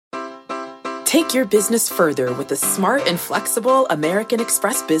Take your business further with the smart and flexible American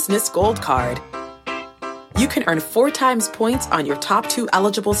Express Business Gold Card. You can earn 4 times points on your top 2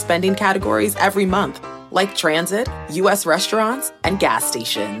 eligible spending categories every month, like transit, U.S. restaurants, and gas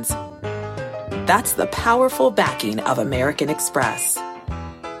stations. That's the powerful backing of American Express.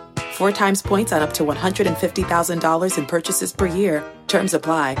 4 times points on up to $150,000 in purchases per year. Terms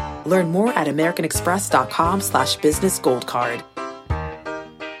apply. Learn more at americanexpress.com/businessgoldcard.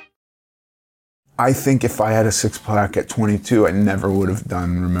 I think if I had a six-pack at 22, I never would have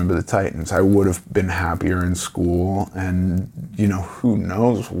done Remember the Titans. I would have been happier in school, and, who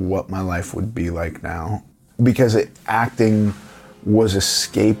knows what my life would be like now. Because acting was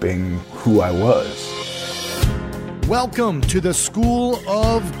escaping who I was. Welcome to the School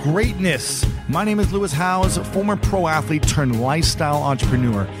of Greatness. My name is Lewis Howes, former pro athlete turned lifestyle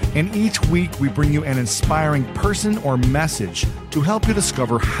entrepreneur, and each week we bring you an inspiring person or message to help you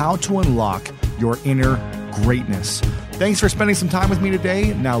discover how to unlock your inner greatness. Thanks for spending some time with me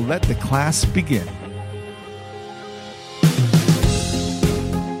today. Now let the class begin.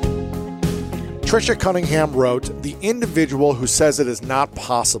 Tricia Cunningham wrote, "The individual who says it is not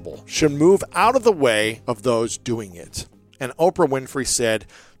possible should move out of the way of those doing it." And Oprah Winfrey said,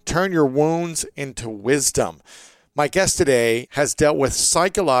 "Turn your wounds into wisdom." My guest today has dealt with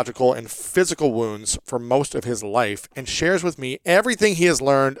psychological and physical wounds for most of his life and shares with me everything he has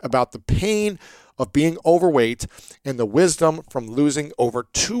learned about the pain of being overweight and the wisdom from losing over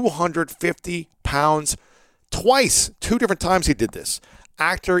 250 pounds twice. 2 different times he did this.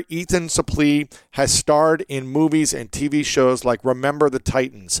 Actor Ethan Suplee has starred in movies and TV shows like Remember the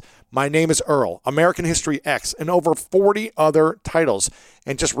Titans, My Name is Earl, American History X, and over 40 other titles,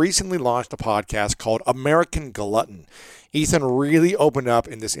 and just recently launched a podcast called American Glutton. Ethan really opened up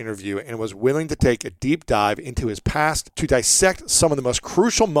in this interview and was willing to take a deep dive into his past to dissect some of the most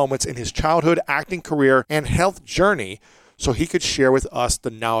crucial moments in his childhood acting career and health journey, so he could share with us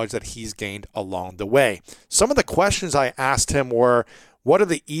the knowledge that he's gained along the way. Some of the questions I asked him were, what are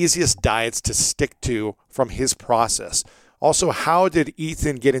the easiest diets to stick to from his process? Also, how did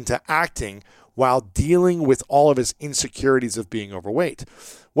Ethan get into acting while dealing with all of his insecurities of being overweight?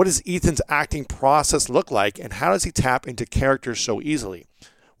 What does Ethan's acting process look like, and how does he tap into characters so easily?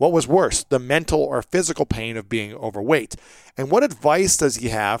 What was worse, the mental or physical pain of being overweight? And what advice does he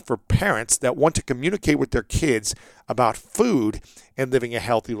have for parents that want to communicate with their kids about food and living a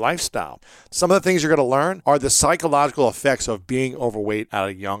healthy lifestyle? Some of the things you're going to learn are the psychological effects of being overweight at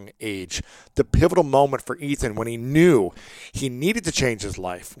a young age. The pivotal moment for Ethan when he knew he needed to change his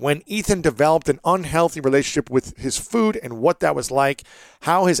life. When Ethan developed an unhealthy relationship with his food and what that was like.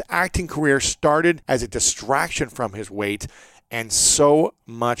 How his acting career started as a distraction from his weight. And so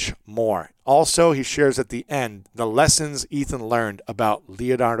much more. Also, he shares at the end the lessons Ethan learned about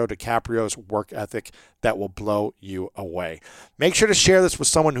Leonardo DiCaprio's work ethic that will blow you away. Make sure to share this with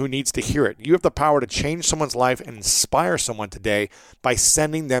someone who needs to hear it. You have the power to change someone's life and inspire someone today by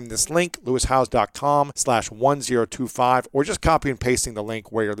sending them this link, lewishowes.com/1025, or just copy and pasting the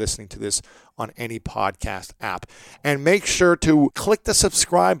link where you're listening to this on any podcast app. And make sure to click the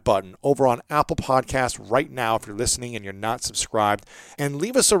subscribe button over on Apple Podcasts right now if you're listening and you're not subscribed, and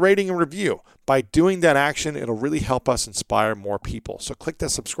leave us a rating and review. By doing that action, it'll really help us inspire more people. So click that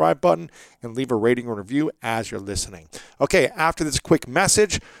subscribe button and leave a rating or review as you're listening. Okay, after this quick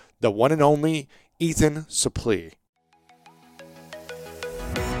message, the one and only Ethan Suplee.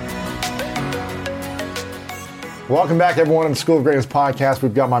 Welcome back, everyone, to the School of Greatness podcast.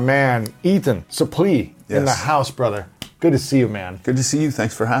 We've got my man, Ethan Suplee, in the house, brother. Good to see you, man. Good to see you.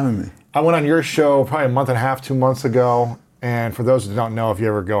 Thanks for having me. I went on your show probably a month and a half, 2 months ago. And for those who don't know, if you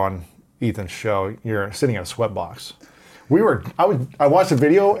ever go on Ethan's show, you're sitting in a sweatbox. I watched the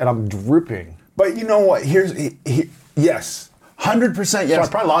video and I'm dripping. But you know what? Yes. 100% yes. So I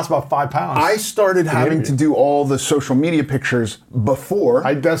probably lost about 5 pounds. I started having to do all the social media pictures before.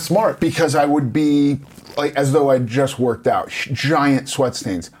 That's smart. Because I would be like as though I just worked out. Giant sweat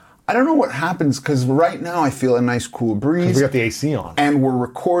stains. I don't know what happens because right now I feel a nice cool breeze. We got the AC on. And we're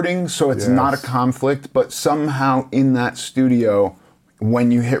recording, so it's not a conflict. But somehow in that studio,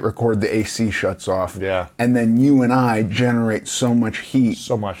 when you hit record, the AC shuts off. Yeah. And then you and I generate so much heat.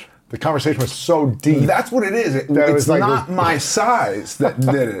 So much. The conversation was so deep. That's what it is. It's like not my size that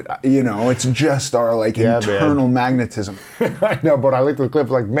did it. It's just our internal magnetism. I know, but I looked at the clip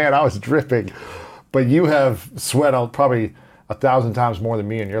like, man, I was dripping. But you have sweat out probably 1,000 times more than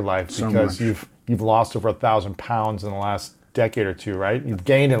me in your life because you've lost over 1,000 pounds in the last decade or two, right? You've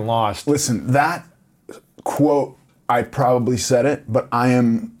gained and lost. Listen, that quote, I probably said it, but I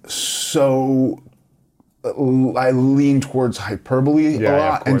am so I lean towards hyperbole a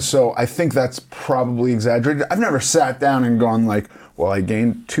lot, and so I think that's probably exaggerated. I've never sat down and gone like, well, I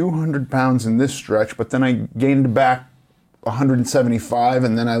gained 200 pounds in this stretch, but then I gained back 175,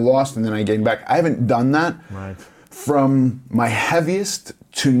 and then I lost, and then I gained back. I haven't done that. Right. From my heaviest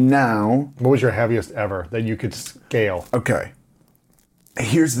to now. What was your heaviest ever that you could scale? Okay.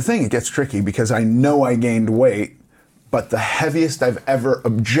 Here's the thing, it gets tricky because I know I gained weight, but the heaviest I've ever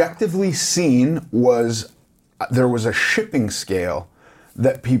objectively seen was there was a shipping scale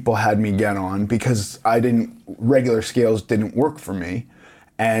that people had me get on because regular scales didn't work for me.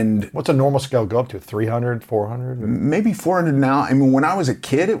 And what's a normal scale go up to? 300, 400? Maybe 400 now. I mean, when I was a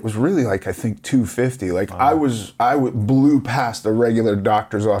kid, it was really like, I think 250. Like I blew past the regular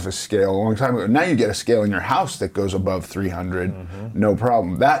doctor's office scale a long time ago. Now you get a scale in your house that goes above 300, no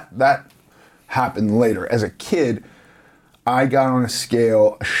problem. That happened later. As a kid, I got on a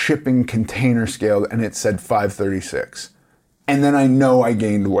scale, a shipping container scale, and it said 536. And then I know I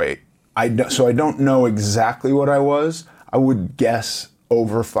gained weight. So I don't know exactly what I was. I would guess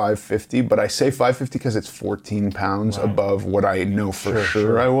over 550, but I say 550 because it's 14 pounds above what I know for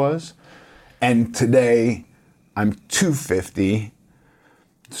sure I was. And today I'm 250,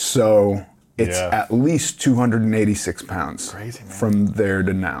 so it's at least 286 pounds. Crazy, man. From there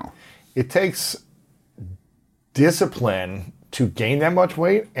to now. It takes discipline to gain that much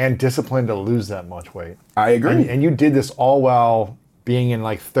weight and discipline to lose that much weight. I agree. And you did this all while being in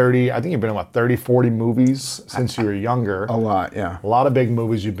like 30, I think you've been in what, 30, 40 movies since you were younger. A lot, yeah. A lot of big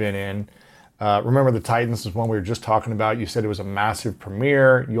movies you've been in. Remember The Titans is one we were just talking about. You said it was a massive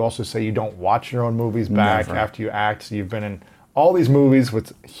premiere. You also say you don't watch your own movies back after you act. So you've been in all these movies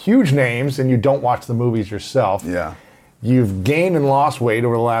with huge names and you don't watch the movies yourself. Yeah. You've gained and lost weight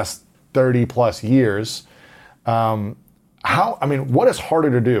over the last 30 plus years. What is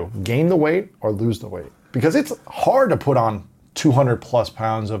harder to do? Gain the weight or lose the weight? Because it's hard to put on 200 plus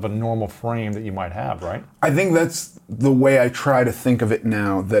pounds of a normal frame that you might have, right? I think that's the way I try to think of it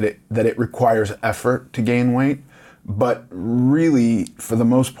now, that it requires effort to gain weight. But really, for the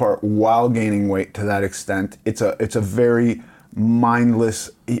most part, while gaining weight to that extent, it's a very mindless,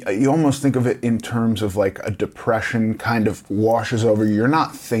 you almost think of it in terms of like a depression kind of washes over you. You're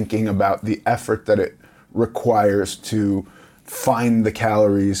not thinking about the effort that it requires to find the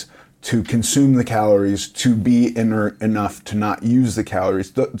calories, to consume the calories, to be inert enough to not use the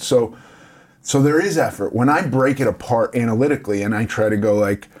calories. So there is effort. When I break it apart analytically and I try to go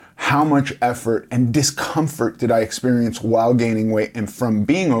like, how much effort and discomfort did I experience while gaining weight and from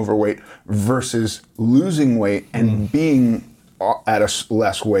being overweight versus losing weight and being at a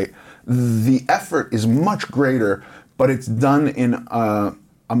less weight, the effort is much greater, but it's done in a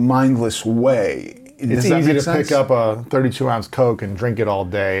mindless way. It's easy to pick up a 32-ounce Coke and drink it all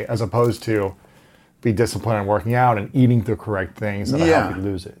day as opposed to be disciplined in working out and eating the correct things that'll help you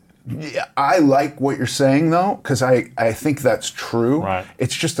lose it. Yeah, I like what you're saying, though, because I think that's true. Right.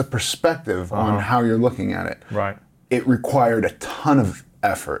 It's just a perspective on how you're looking at it. Right. It required a ton of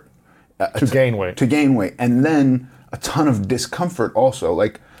effort. To gain weight. To gain weight. And then a ton of discomfort also.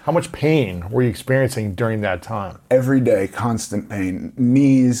 Like, how much pain were you experiencing during that time? Every day, constant pain.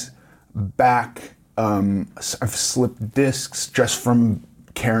 Knees, back. I've slipped discs just from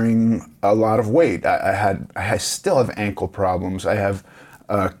carrying a lot of weight. I still have ankle problems. I have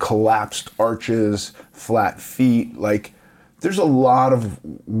collapsed arches, flat feet. Like, there's a lot of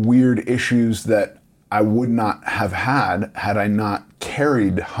weird issues that I would not have had I not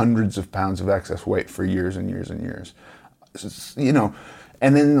carried hundreds of pounds of excess weight for years and years and years. You know,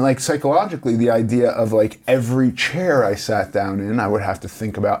 and then like psychologically, the idea of like every chair I sat down in, I would have to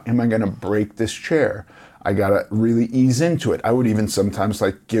think about, am I going to break this chair? I got to really ease into it. I would even sometimes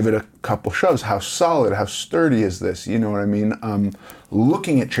like give it a couple shoves. How solid, how sturdy is this? You know what I mean?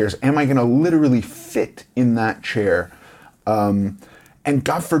 Looking at chairs, am I going to literally fit in that chair? And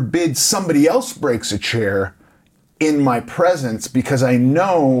God forbid somebody else breaks a chair in my presence, because I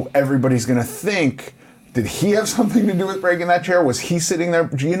know everybody's going to think, did he have something to do with breaking that chair? Was he sitting there?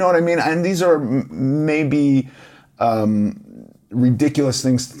 Do you know what I mean? And these are maybe ridiculous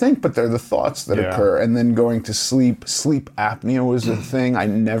things to think, but they're the thoughts that occur. And then going to sleep. Sleep apnea was a thing. I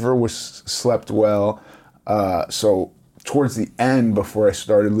never slept well. So towards the end, before I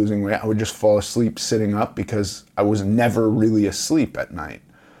started losing weight, I would just fall asleep sitting up because I was never really asleep at night.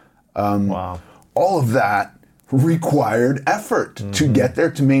 Wow. All of that required effort to get there,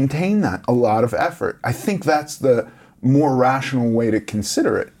 to maintain that. A lot of effort. I think that's the more rational way to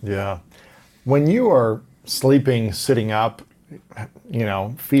consider it. Yeah. When you are sleeping, sitting up, you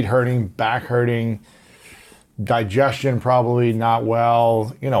know, feet hurting, back hurting, digestion probably not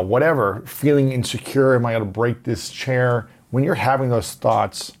well, whatever, feeling insecure, am I going to break this chair? When you're having those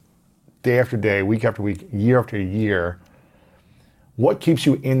thoughts day after day, week after week, year after year, what keeps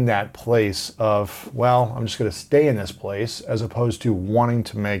you in that place of, well, I'm just going to stay in this place, as opposed to wanting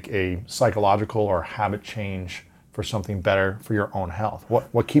to make a psychological or habit change for something better for your own health?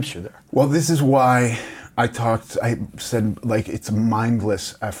 What keeps you there? Well, this is why I said, like, it's a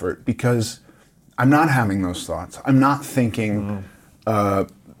mindless effort, because I'm not having those thoughts. I'm not thinking,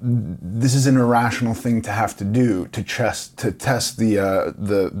 this is an irrational thing to have to do to test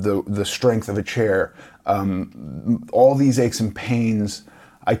the strength of a chair. All these aches and pains,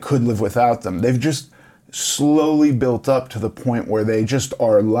 I could live without them. They've just slowly built up to the point where they just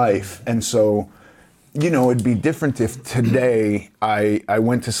are life. And so, it'd be different if today I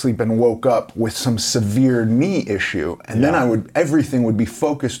went to sleep and woke up with some severe knee issue, and then everything would be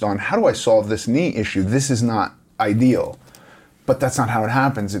focused on, how do I solve this knee issue? This is not ideal. But that's not how it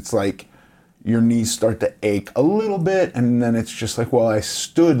happens. It's like your knees start to ache a little bit, and then it's just like, well, I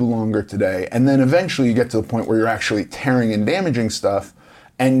stood longer today. And then eventually you get to the point where you're actually tearing and damaging stuff,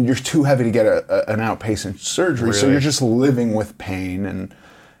 and you're too heavy to get an outpatient surgery. Really? So you're just living with pain. And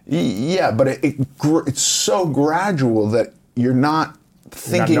but it's so gradual that you're not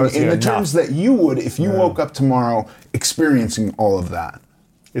thinking in the terms that you would if you woke up tomorrow experiencing all of that.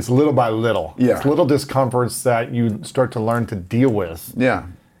 It's little by little. Yeah. It's little discomforts that you start to learn to deal with. Yeah.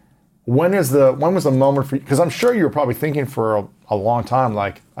 When was the moment for you? Because I'm sure you were probably thinking for a long time,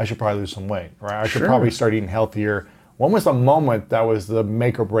 like, I should probably lose some weight, right? I should probably start eating healthier. When was the moment that was the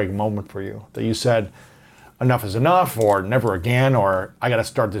make or break moment for you? That you said, enough is enough, or never again, or I got to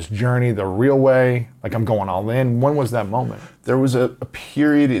start this journey the real way, like I'm going all in. When was that moment? There was a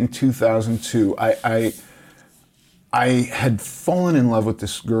period in 2002. I had fallen in love with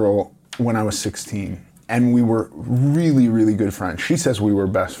this girl when I was 16, and we were really, really good friends. She says we were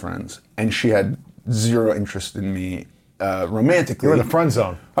best friends, and she had zero interest in me romantically. You were in the friend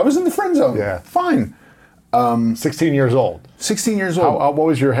zone. I was in the friend zone. Yeah. Fine. 16 years old. 16 years old. What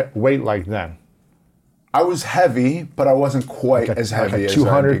was your weight like then? I was heavy, but I wasn't quite as heavy as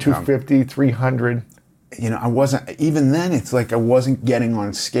 200, 250, 300. I wasn't, even then, it's like I wasn't getting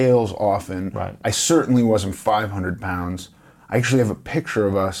on scales often. Right. I certainly wasn't 500 pounds. I actually have a picture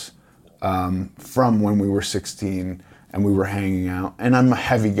of us from when we were 16 and we were hanging out. And I'm a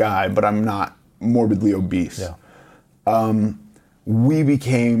heavy guy, but I'm not morbidly obese. Yeah. We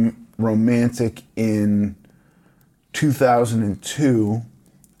became romantic in 2002,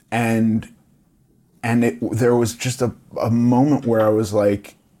 and there was just a moment where I was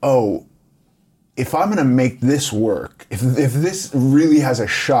like, oh, if I'm going to make this work, if this really has a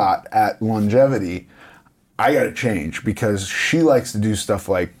shot at longevity, I got to change, because she likes to do stuff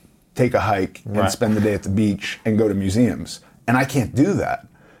like take a hike and spend the day at the beach and go to museums. And I can't do that,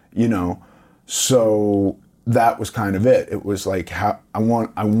 So that was kind of it. It was like, I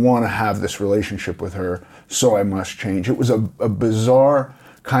want to have this relationship with her, so I must change. It was a bizarre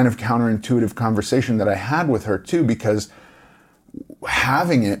kind of counterintuitive conversation that I had with her too, because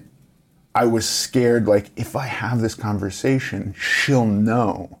having it, I was scared, like, if I have this conversation, she'll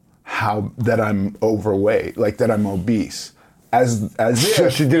know that I'm overweight, like that I'm obese. As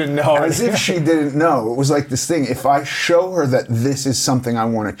if she didn't know. As if she didn't know. It was like this thing, if I show her that this is something I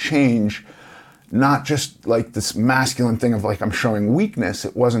want to change, not just like this masculine thing of like I'm showing weakness,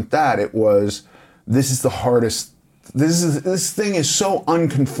 it wasn't that. It was, this is the hardest, this thing is so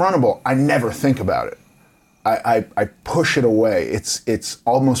unconfrontable, I never think about it. I push it away. It's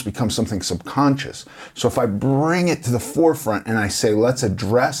almost become something subconscious. So if I bring it to the forefront and I say, let's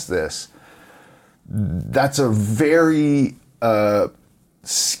address this, that's a very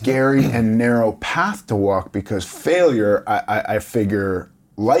scary and narrow path to walk, because failure, I figure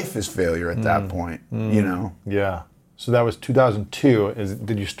life is failure at that point, Yeah. So that was 2002.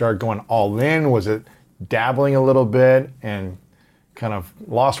 Did you start going all in? Was it dabbling a little bit and kind of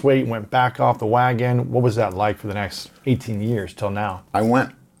lost weight, went back off the wagon? What was that like for the next 18 years till now? I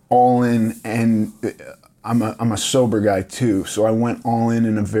went all in, and I'm a sober guy too, so I went all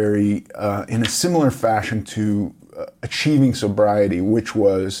in a very in a similar fashion to achieving sobriety, which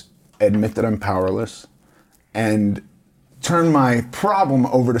was admit that I'm powerless and turn my problem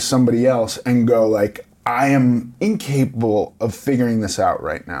over to somebody else and go like, I am incapable of figuring this out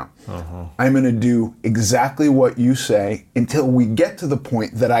right now. I'm going to do exactly what you say until we get to the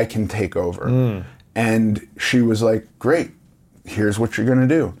point that I can take over. And she was like, great, here's what you're going to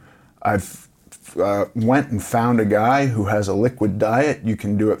do. I've went and found a guy who has a liquid diet. You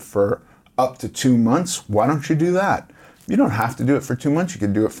can do it for up to 2 months. Why don't you do that? You don't have to do it for 2 months. You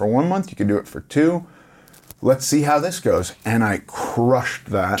can do it for 1 month. You can do it for 2. let's see how this goes. And I crushed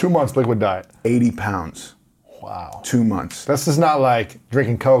that. 2 months liquid diet. 80 pounds. Wow. 2 months. This is not like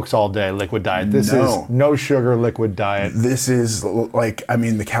drinking Cokes all day liquid diet. This is no sugar liquid diet. This is like, I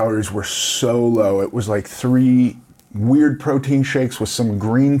mean, the calories were so low. It was like 3 weird protein shakes with some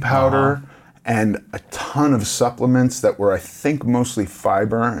green powder and a ton of supplements that were, I think, mostly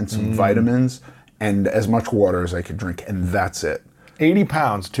fiber and some vitamins and as much water as I could drink. And that's it. 80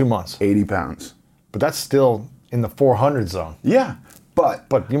 pounds, 2 months. 80 pounds. But that's still in the 400 zone. Yeah. But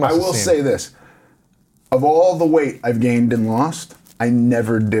you must I have will seen say this. Of all the weight I've gained and lost, I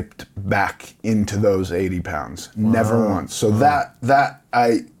never dipped back into those 80 pounds. Never once. So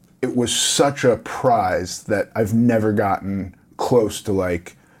it was such a prize that I've never gotten close to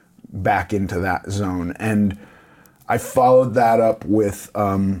like back into that zone. And I followed that up with, I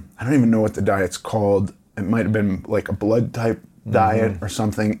don't even know what the diet's called. It might have been like a blood type diet or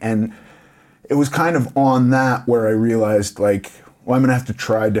something. And it was kind of on that where I realized like, well, I'm gonna have to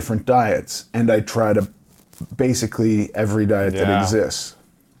try different diets. And I tried basically every diet that exists.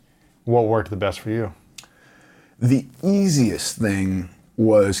 What worked the best for you? The easiest thing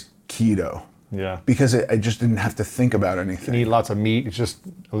was keto. Yeah. Because I just didn't have to think about anything. You can eat lots of meat, it just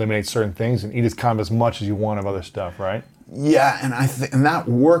eliminates certain things, and eat as kind of as much as you want of other stuff, right? Yeah, and and that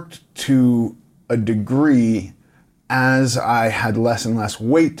worked to a degree. As I had less and less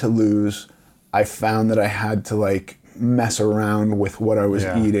weight to lose, I found that I had to like mess around with what I was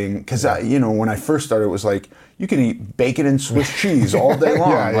eating. Because, when I first started, it was like, you can eat bacon and Swiss cheese all day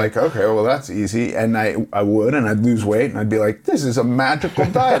long. Like, okay, well, that's easy. And I would, and I'd lose weight, and I'd be like, this is a magical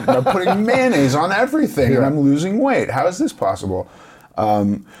diet. And I'm putting mayonnaise on everything, and I'm losing weight. How is this possible?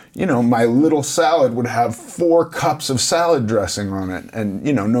 My little salad would have 4 cups of salad dressing on it. And,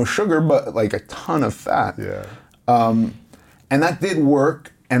 no sugar, but like a ton of fat. Yeah. And that did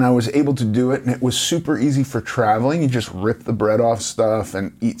work. And I was able to do it, and it was super easy for traveling. You just rip the bread off stuff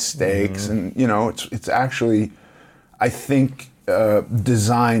and eat steaks, and it's actually, I think,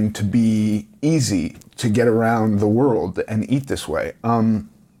 designed to be easy to get around the world and eat this way.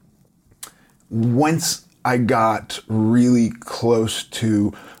 Once I got really close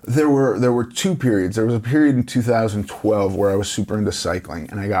to, there were 2 periods. There was a period in 2012 where I was super into cycling,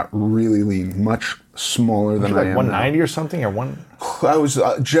 and I got really lean, much smaller than I am 190 now. Or something, or one? I was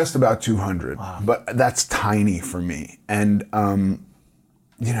just about 200, but that's tiny for me. And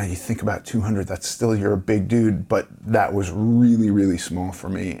you think about 200, that's still, you're a big dude, but that was really, really small for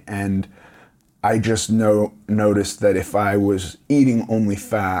me. And I just noticed that if I was eating only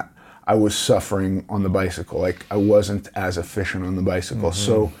fat, I was suffering on the bicycle. Like, I wasn't as efficient on the bicycle.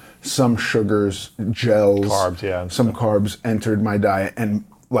 So some sugars, gels, carbs, some carbs entered my diet, and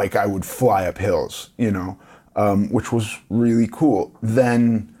like I would fly up hills, which was really cool.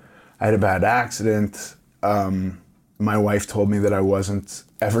 Then I had a bad accident. My wife told me that I wasn't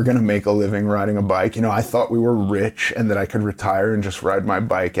ever gonna make a living riding a bike. I thought we were rich and that I could retire and just ride my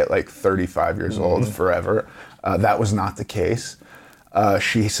bike at like 35 years old forever. That was not the case.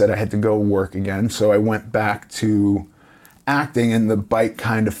 She said I had to go work again, so I went back to acting, and the bike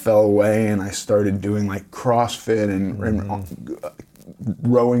kind of fell away, and I started doing like CrossFit and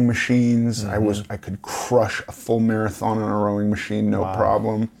rowing machines. I could crush a full marathon on a rowing machine, no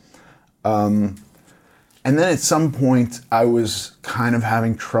problem. And then at some point I was kind of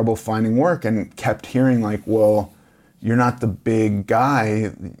having trouble finding work and kept hearing like, well, you're not the big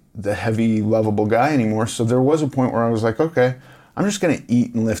guy, the heavy, lovable guy anymore. So there was a point where I was like, okay, I'm just gonna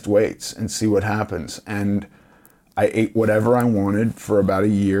eat and lift weights and see what happens. And I ate whatever I wanted for about a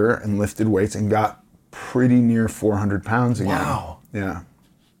year and lifted weights and got pretty near 400 pounds again. Wow. Yeah.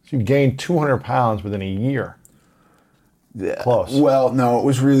 So you gained 200 pounds within a year. Yeah. Close. Well, no, it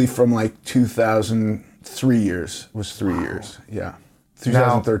was really from like 3 years. It was 3 years. Yeah.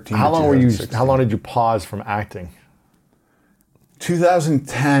 2013. Now, how long did you pause from acting?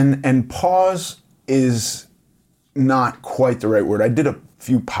 2010, and pause is not quite the right word. I did a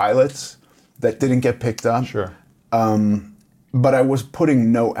few pilots that didn't get picked up. Sure. But I was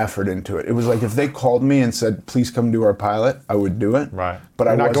putting no effort into it. It was like if they called me and said, please come do our pilot, I would do it. Right. But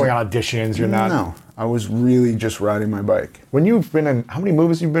you're I not going on auditions, you're not... No, I was really just riding my bike. When you've been in, how many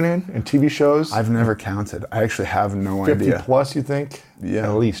movies you've been in and TV shows? I've never counted. I actually have no 50 idea. 50 plus, you think?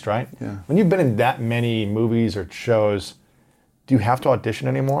 Yeah. At least, right? Yeah. When you've been in that many movies or shows, do you have to audition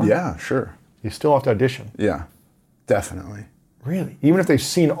anymore? Yeah, sure. You still have to audition? Yeah, definitely. Really? Even if they've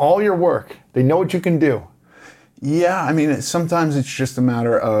seen all your work, they know what you can do? Yeah, I mean, sometimes it's just a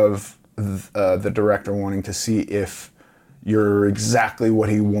matter of the director wanting to see if you're exactly what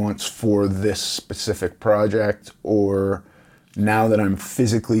he wants for this specific project, or now that I'm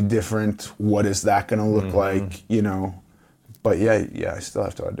physically different, what is that going to look like, you know? But yeah, I still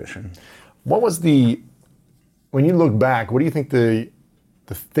have to audition. What was when you look back, what do you think the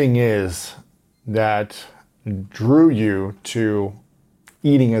thing is that drew you to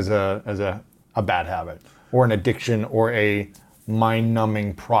eating as a bad habit or an addiction or a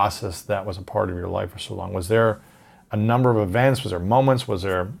mind-numbing process that was a part of your life for so long? Was there a number of events? Was there moments? Was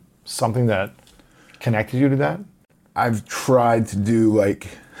there something that connected you to that? I've tried to do like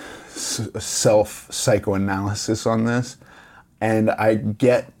self-psychoanalysis on this, and I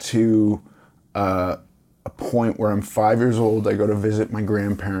get to a point where I'm 5 years old. I go to visit my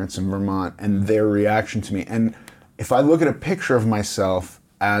grandparents in Vermont, and their reaction to me. And if I look at a picture of myself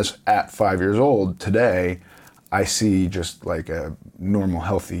as at 5 years old today, I see just like a normal,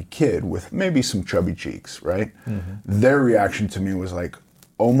 healthy kid with maybe some chubby cheeks, right? Their reaction to me was like,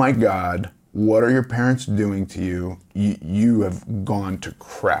 oh my God, what are your parents doing to you? You have gone to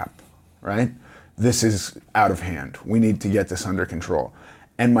crap, right? This is out of hand. We need to get this under control.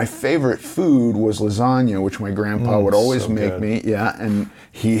 And my favorite food was lasagna, which my grandpa would always make me. Yeah, and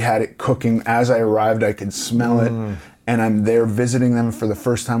he had it cooking. As I arrived, I could smell it. And I'm there visiting them for the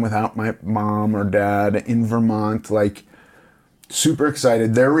first time without my mom or dad in Vermont, like super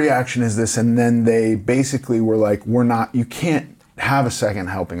excited. Their reaction is this, and then they basically were like, you can't have a second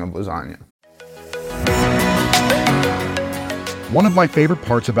helping of lasagna. One of my favorite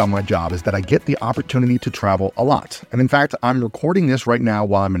parts about my job is that I get the opportunity to travel a lot. And in fact, I'm recording this right now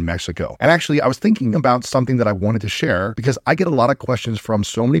while I'm in Mexico. And actually, I was thinking about something that I wanted to share because I get a lot of questions from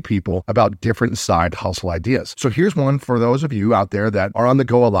so many people about different side hustle ideas. So here's one for those of you out there that are on the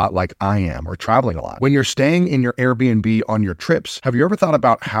go a lot like I am or traveling a lot. When you're staying in your Airbnb on your trips, have you ever thought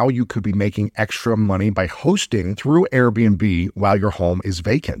about how you could be making extra money by hosting through Airbnb while your home is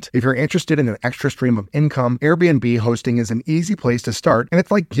vacant? If you're interested in an extra stream of income, Airbnb hosting is an easy place to start, and it's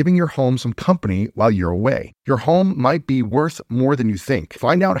like giving your home some company while you're away. Your home might be worth more than you think.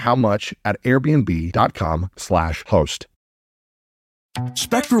 Find out how much at airbnb.com/host.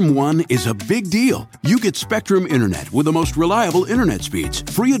 Spectrum One is a big deal. You get Spectrum Internet with the most reliable internet speeds,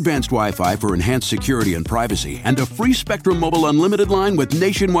 free advanced Wi-Fi for enhanced security and privacy, and a free Spectrum Mobile Unlimited line with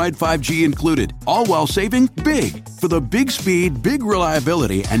nationwide 5G included, all while saving big. For the big speed, big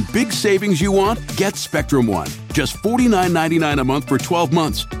reliability, and big savings you want, get Spectrum One. Just $49.99 a month for 12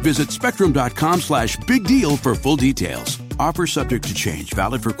 months. Visit spectrum.com/big deal for full details. Offer subject to change.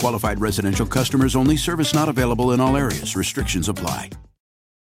 Valid for qualified residential customers only. Service not available in all areas. Restrictions apply.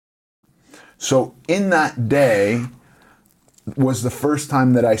 So in that day was the first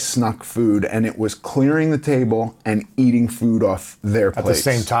time that I snuck food, and it was clearing the table and eating food off their plates. At the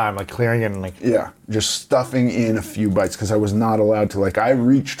same time, like clearing it and like... Yeah, just stuffing in a few bites because I was not allowed to. Like, I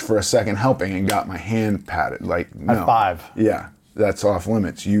reached for a second helping and got my hand patted. Like, no. At 5. Yeah, that's off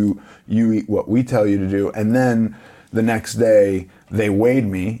limits. You eat what we tell you to do. And then the next day, they weighed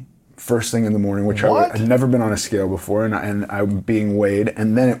me first thing in the morning, which I'd never been on a scale before, and I'm being weighed.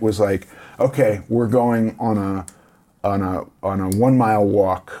 And then it was like, okay, we're going on a 1 mile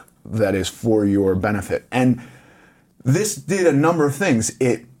walk that is for your benefit. And this did a number of things.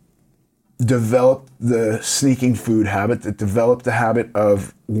 It developed the sneaking food habit. It developed the habit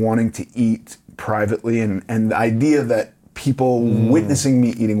of wanting to eat privately, and the idea that people witnessing me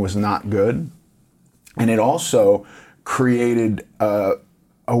eating was not good. And it also created a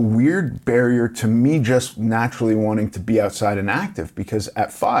weird barrier to me just naturally wanting to be outside and active, because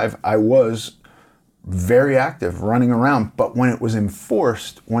at 5 I was very active, running around. But when it was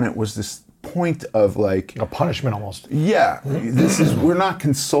enforced, when it was this point of like a punishment almost. Yeah, we're not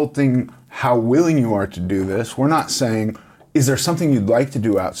consulting how willing you are to do this. We're not saying, is there something you'd like to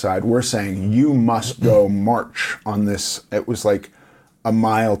do outside? We're saying you must go march on this. It was like a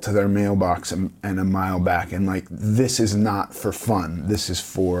mile to their mailbox and a mile back. And like, this is not for fun. This is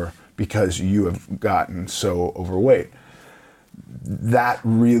for because you have gotten so overweight. That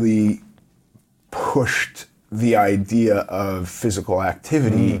really pushed the idea of physical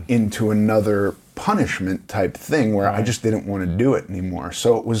activity into another punishment type thing where I just didn't want to do it anymore.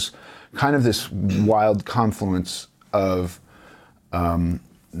 So it was kind of this wild confluence of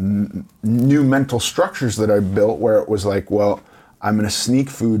new mental structures that I built where it was like, well, I'm going to sneak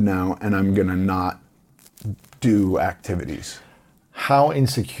food now and I'm going to not do activities. How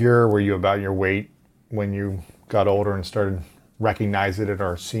insecure were you about your weight when you got older and started recognizing it,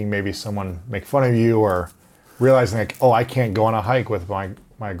 or seeing maybe someone make fun of you, or realizing like, oh, I can't go on a hike with my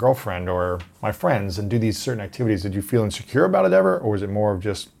girlfriend or my friends and do these certain activities? Did you feel insecure about it ever, or was it more of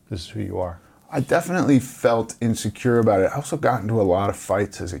just, this is who you are? I definitely felt insecure about it. I also got into a lot of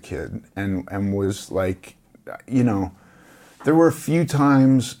fights as a kid and was like, you know, There were a few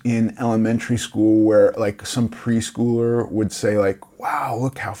times in elementary school where like some preschooler would say like, wow,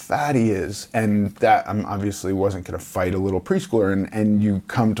 look how fat he is. And that obviously wasn't going to fight a little preschooler. And you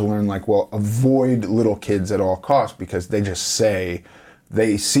come to learn like, well, avoid little kids at all costs because they just say,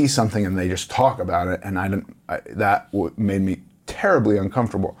 they see something and they just talk about it. And that made me terribly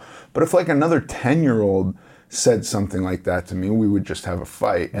uncomfortable. But if like another 10-year-old said something like that to me, we would just have a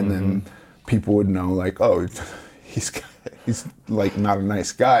fight. And then people would know like, oh, he's like not a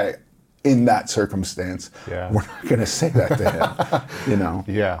nice guy in that circumstance. Yeah. We're not going to say that to him, you know?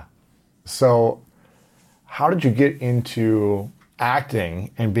 Yeah. So how did you get into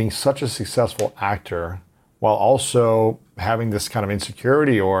acting and being such a successful actor while also having this kind of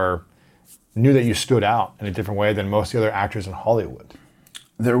insecurity or knew that you stood out in a different way than most of the other actors in Hollywood?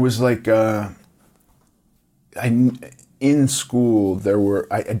 There was like, in school,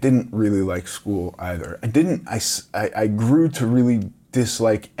 I didn't really like school either. I grew to really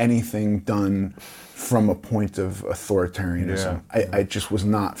dislike anything done from a point of authoritarianism. Yeah. I just was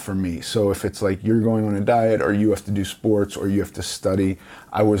not for me. So if it's like you're going on a diet or you have to do sports or you have to study,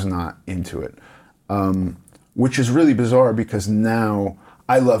 I was not into it. Which is really bizarre because now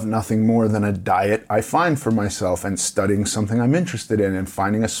I love nothing more than a diet I find for myself and studying something I'm interested in and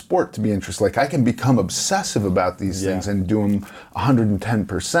finding a sport to be interested. Like I can become obsessive about these things and do them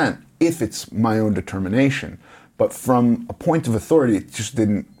 110% if it's my own determination. But from a point of authority, it just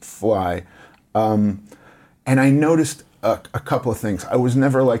didn't fly. And I noticed a couple of things. I was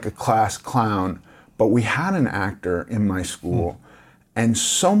never like a class clown, but we had an actor in my school and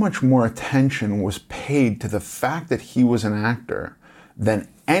so much more attention was paid to the fact that he was an actor than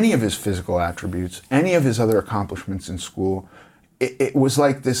any of his physical attributes, any of his other accomplishments in school. It was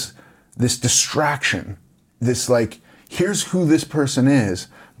like this distraction, this like, here's who this person is,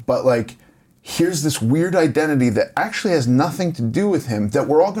 but like, here's this weird identity that actually has nothing to do with him, that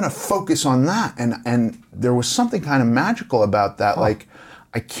we're all gonna focus on that. And there was something kind of magical about that. Like,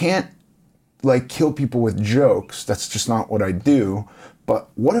 I can't like kill people with jokes, that's just not what I do. But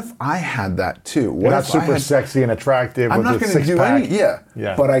what if I had that too? You're not super sexy and attractive. I'm not going to do any. Yeah.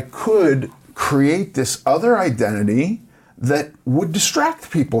 But I could create this other identity that would distract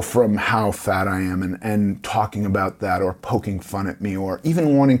people from how fat I am and talking about that or poking fun at me or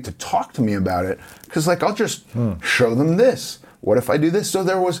even wanting to talk to me about it. Because like I'll just show them this. What if I do this? So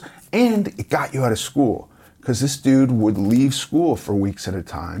and it got you out of school. Because this dude would leave school for weeks at a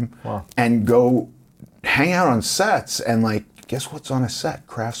time and go hang out on sets and like, guess what's on a set?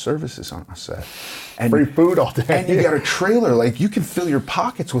 Craft services on a set. And free food all day. And you got a trailer. Like you can fill your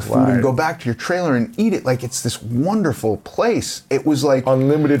pockets with food and go back to your trailer and eat it. Like it's this wonderful place. It was like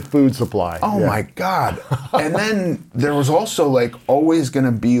unlimited food supply. Oh my God. And then there was also like always going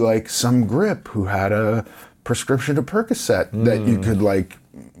to be like some grip who had a prescription to Percocet that you could like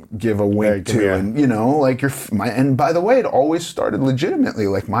give a wink to, and you know, like and by the way, it always started legitimately.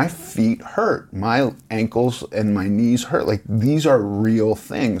 Like my feet hurt, my ankles and my knees hurt. Like these are real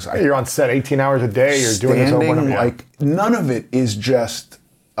things. You're on set 18 hours a day. You're doing this over and over. Like none of it is just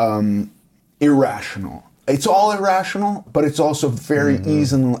irrational. It's all irrational, but it's also very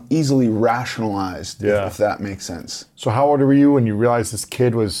easily rationalized. If that makes sense. So how old were you when you realized this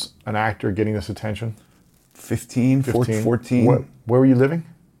kid was an actor getting this attention? 15. 14. Where were you living?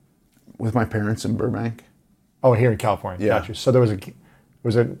 With my parents in Burbank. Oh, here in California. Yeah. Got you. So there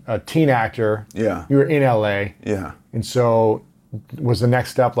was a teen actor. Yeah. You were in LA. Yeah. And so was the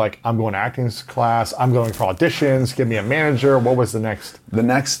next step like, I'm going to acting class, I'm going for auditions, give me a manager? What was the next? The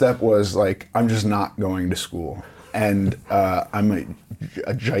next step was like, I'm just not going to school. And I'm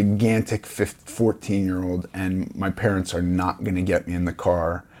a gigantic 14-year-old and my parents are not going to get me in the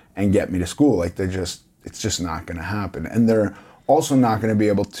car and get me to school. Like it's just not going to happen. And they're also not going to be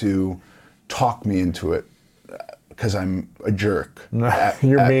able to talk me into it because I'm a jerk.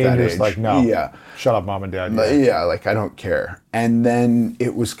 You're mean, just like, no, shut up, mom and dad. Yeah, like I don't care. And then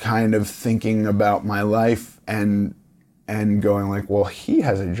it was kind of thinking about my life and going like, well, he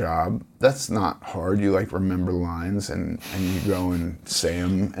has a job. That's not hard. You like remember lines and you go and say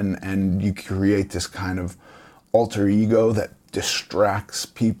them and you create this kind of alter ego that distracts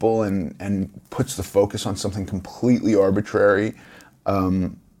people and puts the focus on something completely arbitrary.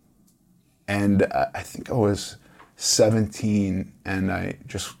 And I think I was 17 and I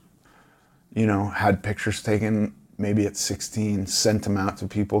just, had pictures taken maybe at 16, sent them out to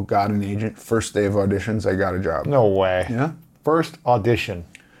people, got an agent. First day of auditions, I got a job. No way. Yeah. First audition.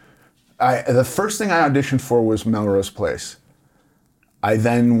 The first thing I auditioned for was Melrose Place. I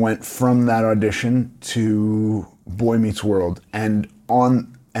then went from that audition to Boy Meets World. And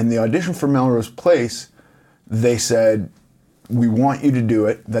the audition for Melrose Place, they said, we want you to do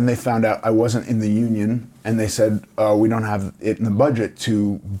it. Then they found out I wasn't in the union, and they said, we don't have it in the budget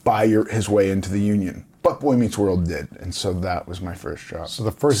to buy his way into the union. But Boy Meets World did, and so that was my first job. So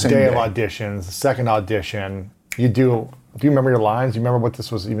the first day of auditions, the second audition, do you remember your lines? Do you remember what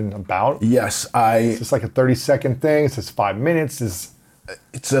this was even about? Yes, Is this like a 30-second thing? Is this 5 minutes?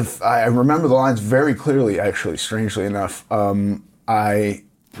 I remember the lines very clearly, actually, strangely enough. I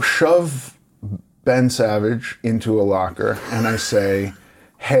shove Ben Savage into a locker, and I say,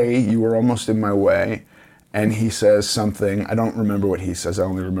 hey, you were almost in my way. And he says something, I don't remember what he says, I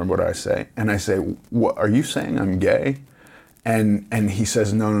only remember what I say. And I say, what, are you saying I'm gay? And he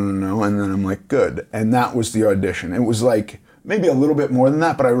says, no. And then I'm like, good. And that was the audition. It was like, maybe a little bit more than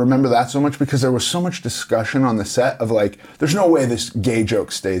that, but I remember that so much because there was so much discussion on the set of like, there's no way this gay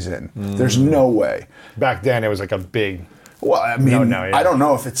joke stays in. There's no way. Back then, it was like a big... Well, I mean, I don't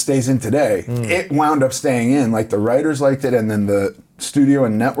know if it stays in today. It wound up staying in. Like, the writers liked it, and then the studio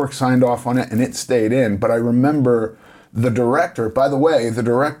and network signed off on it, and it stayed in. But I remember the director, by the way,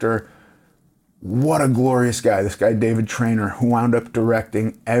 what a glorious guy. This guy, David Traynor, who wound up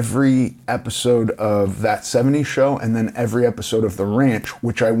directing every episode of That 70s Show and then every episode of The Ranch,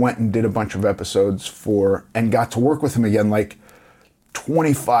 which I went and did a bunch of episodes for and got to work with him again, like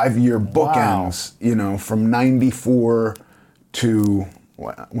 25-year bookends, you know, from 94 to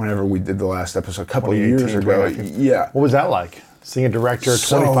whenever we did the last episode, a couple of years ago. Yeah. What was that like? Seeing a director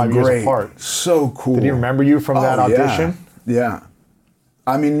 25 years apart. So cool. Did he remember you from that audition? Yeah.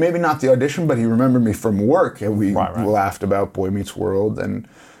 I mean, maybe not the audition, but he remembered me from work. And we laughed about Boy Meets World and,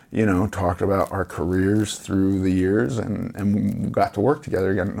 you know, talked about our careers through the years and we got to work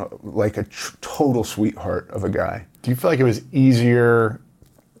together again, like a total sweetheart of a guy. Do you feel like it was easier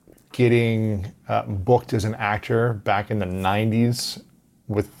getting booked as an actor back in the 90s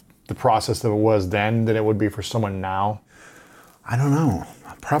with the process that it was then than it would be for someone now? I don't know.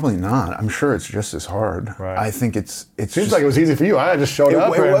 Probably not. I'm sure it's just as hard. Right. I think it seems like it was easy for you. I just showed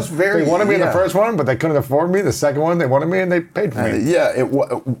up. It was very. They wanted me in the first one, but they couldn't afford me. The second one, they wanted me, and they paid for me.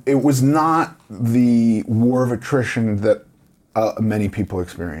 It was not the war of attrition that many people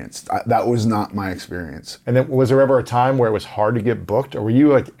experienced. That was not my experience. And then, was there ever a time where it was hard to get booked, or were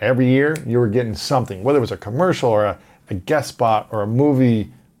you like every year you were getting something, whether it was a commercial or a guest spot or a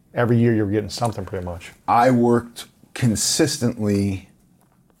movie? Every year you were getting something, pretty much. I worked consistently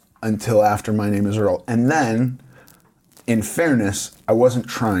until after My Name is Earl. And then, in fairness, I wasn't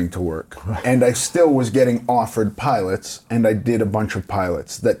trying to work. And I still was getting offered pilots, and I did a bunch of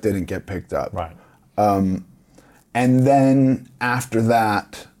pilots that didn't get picked up. Right. And then after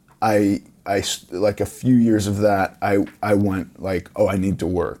that, I like a few years of that, I went like, oh, I need to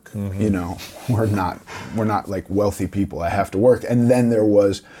work. Mm-hmm. You know, we're not like wealthy people. I have to work. And then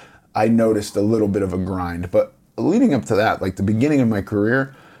I noticed a little bit of a grind. But leading up to that, like the beginning of my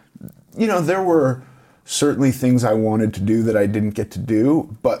career, you know, there were certainly things I wanted to do that I didn't get to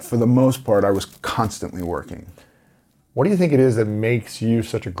do, but for the most part, I was constantly working. What do you think it is that makes you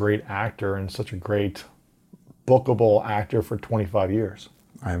such a great actor and such a great bookable actor for 25 years?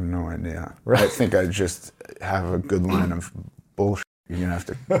 I have no idea. Right. I think I just have a good line of bullshit. You're going to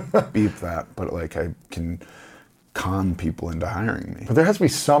have to beep that, but like I can con people into hiring me. But there has to be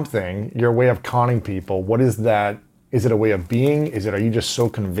something, your way of conning people. What is that? Is it a way of being? Are you just so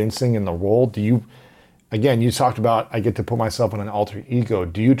convincing in the role? Again, you talked about, I get to put myself in an alter ego.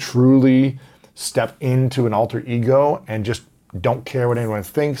 Do you truly step into an alter ego and just don't care what anyone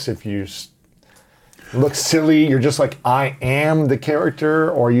thinks? If you look silly, you're just like, I am the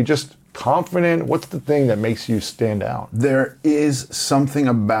character, or are you just confident? What's the thing that makes you stand out? There is something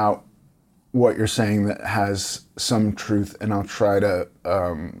about what you're saying that has some truth, and I'll try to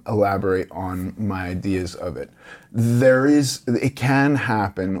elaborate on my ideas of it. It can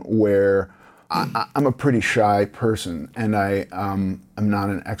happen where I'm a pretty shy person, and I'm not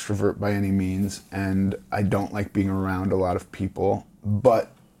an extrovert by any means, and I don't like being around a lot of people.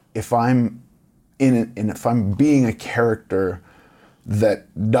 But if I'm if I'm being a character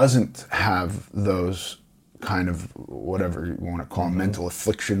that doesn't have those kind of, whatever you want to call them, mental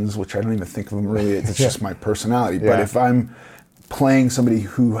afflictions, which I don't even think of them really, it's just my personality. Yeah. But if I'm playing somebody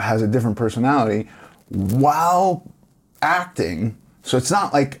who has a different personality while acting, so it's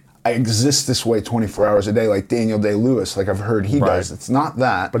not like I exist this way 24 hours a day like Daniel Day-Lewis, like I've heard he does. It's not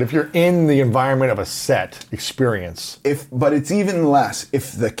that. But if you're in the environment of a set experience. But it's even less.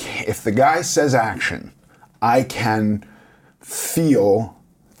 If the guy says action, I can feel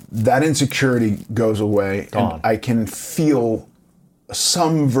that insecurity goes away, and I can feel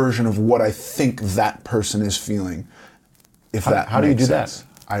some version of what I think that person is feeling. How do you do that?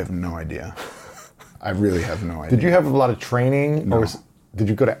 I have no idea. I really have no idea. Did you have a lot of training? No. Or did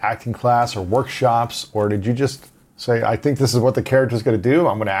you go to acting class or workshops? Or did you just say, I think this is what the character's going to do,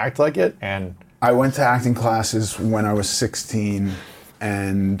 I'm going to act like it? And I went to acting classes when I was 16,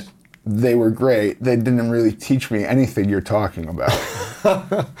 and they were great. They didn't really teach me anything you're talking about.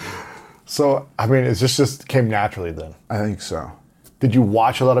 so, I mean, it just came naturally then. I think so. Did you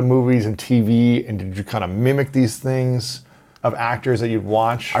watch a lot of movies and TV, and did you kind of mimic these things of actors that you'd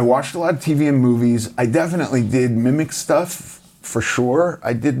watch? I watched a lot of TV and movies. I definitely did mimic stuff, for sure.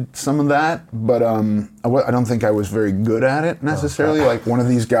 I did some of that, but I don't think I was very good at it necessarily. Like one of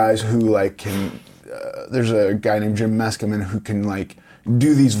these guys who like can, there's a guy named Jim Meskimen who can like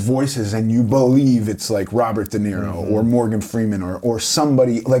do these voices and you believe it's like Robert De Niro or Morgan Freeman or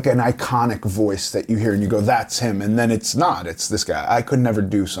somebody, like an iconic voice that you hear and you go, that's him, and then it's not, it's this guy. I could never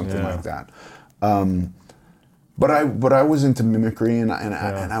do something like that. But I was into mimicry and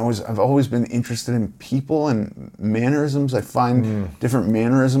I've always been interested in people and mannerisms. I find different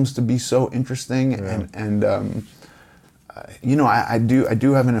mannerisms to be so interesting and you know, I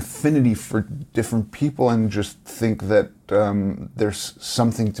do have an affinity for different people and just think that there's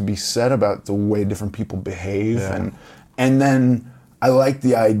something to be said about the way different people behave and then I like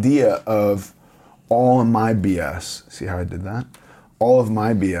the idea of all of my BS. See how I did that? All of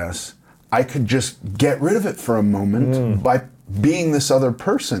my BS. I could just get rid of it for a moment by being this other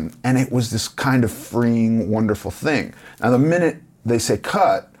person, and it was this kind of freeing, wonderful thing. Now, the minute they say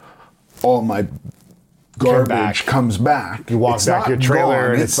cut, all my garbage comes back. You walk it's back not to your trailer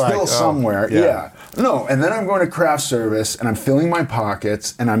gone. and it's it's still like, somewhere. Yeah. No, and then I'm going to craft service and I'm filling my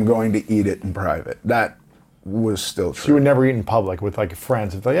pockets and I'm going to eat it in private. That was still true. So you would never eat in public with like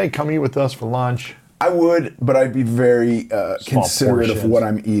friends. It's like, hey, come eat with us for lunch. I would, but I'd be very considerate portions. of what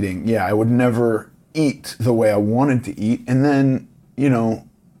I'm eating. Yeah, I would never eat the way I wanted to eat, and then, you know,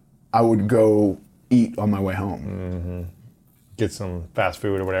 I would go eat on my way home. Get some fast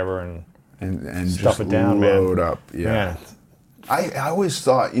food or whatever and stuff it down, load man. up. Yeah. Man. I always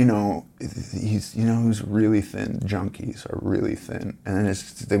thought, you know, who's really thin? Junkies are really thin, and then it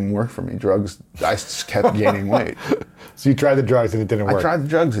just didn't work for me. Drugs, I just kept gaining weight. So you tried the drugs and it didn't work? I tried the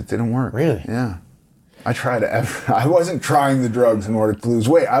drugs, it didn't work. Really? Yeah. I tried I wasn't trying the drugs in order to lose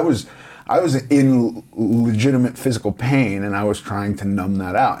weight. I was in legitimate physical pain, and I was trying to numb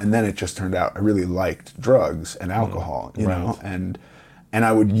that out. And then it just turned out I really liked drugs and alcohol, you know, and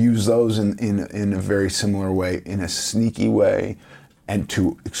I would use those in a very similar way, in a sneaky way, and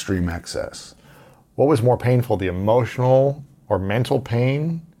to extreme excess. What was more painful, the emotional or mental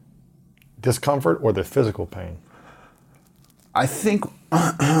pain, discomfort, or the physical pain? I think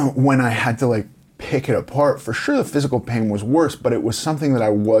when I had to like pick it apart, for sure the physical pain was worse, but it was something that I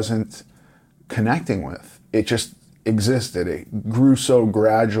wasn't connecting with. It just existed. It grew so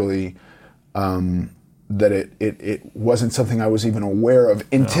gradually that it wasn't something I was even aware of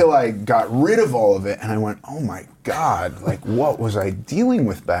until I got rid of all of it, and I went, oh my God, like what was I dealing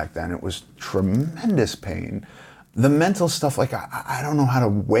with back then? It was tremendous pain. The mental stuff, like I don't know how to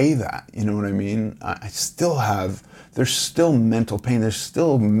weigh that, you know what I mean? I still have, there's still mental pain, there's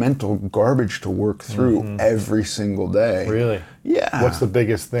still mental garbage to work through every single day. Really? Yeah. What's the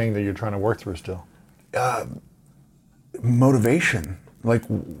biggest thing that you're trying to work through still? Motivation. Like,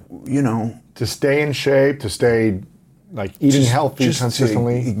 you know. To stay in shape, to stay like eating healthy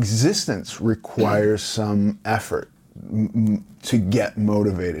consistently? Existence requires some effort to get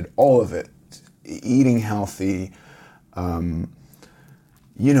motivated. All of it. Eating healthy.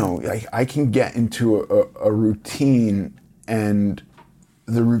 You know, I can get into a routine, and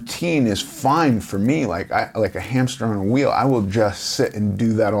the routine is fine for me. Like a hamster on a wheel. I will just sit and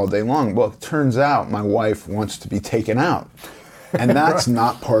do that all day long. Well, it turns out my wife wants to be taken out, and that's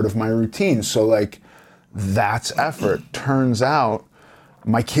not part of my routine. So like, that's effort. Turns out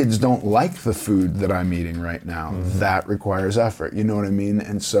my kids don't like the food that I'm eating right now. That requires effort. You know what I mean?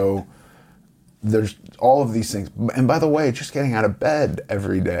 And so there's all of these things. And by the way, just getting out of bed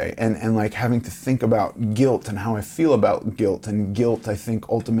every day and like having to think about guilt and how I feel about guilt. And guilt, I think,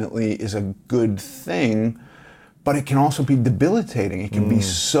 ultimately is a good thing, but it can also be debilitating. It can be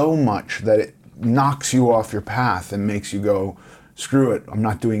so much that it knocks you off your path and makes you go, screw it, I'm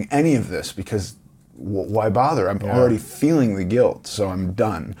not doing any of this because why bother? I'm already feeling the guilt, so I'm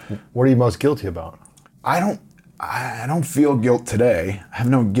done. What are you most guilty about? I don't feel guilt today. I have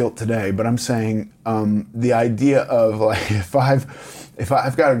no guilt today, but I'm saying the idea of like if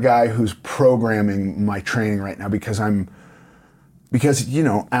I've got a guy who's programming my training right now because you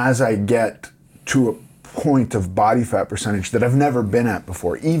know, as I get to a point of body fat percentage that I've never been at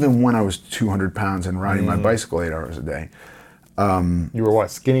before, even when I was 200 pounds and riding my bicycle 8 hours a day, You were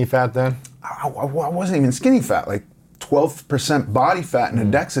what, skinny fat then? I wasn't even skinny fat. Like 12% body fat in a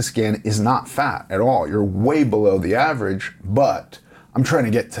DEXA scan is not fat at all. You're way below the average, but I'm trying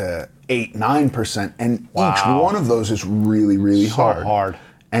to get to 8-9%, and each one of those is really, really hard.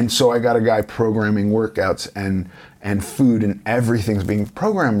 And so I got a guy programming workouts and food, and everything's being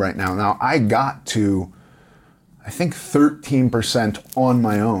programmed right now. Now I got to, I think 13% on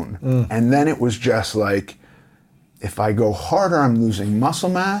my own. And then it was just like, if I go harder, I'm losing muscle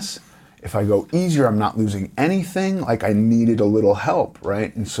mass. If I go easier, I'm not losing anything. Like I needed a little help,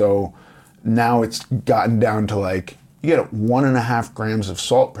 right? And so now it's gotten down to like, you get 1.5 grams of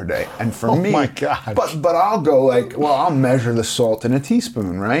salt per day. And for me, my God. But I'll go like, well, I'll measure the salt in a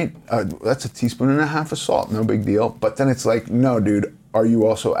teaspoon, right? That's 1.5 teaspoons of salt, no big deal. But then it's like, no, dude, are you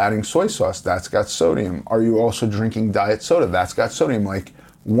also adding soy sauce? That's got sodium. Are you also drinking diet soda? That's got sodium. Like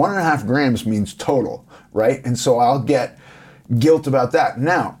 1.5 grams means total, right? And so I'll get guilt about that.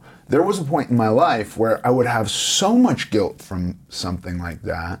 Now, there was a point in my life where I would have so much guilt from something like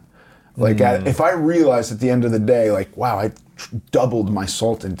that. Like if I realized at the end of the day, like, wow, I doubled my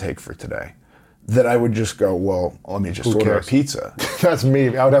salt intake for today, that I would just go, well, let me just order a pizza. That's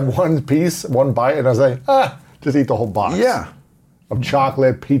me. I would have one piece, one bite, and I was like, just eat the whole box. Yeah. Of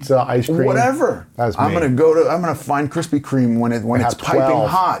chocolate, pizza, ice cream. Whatever. That's me. I'm gonna find Krispy Kreme when it's piping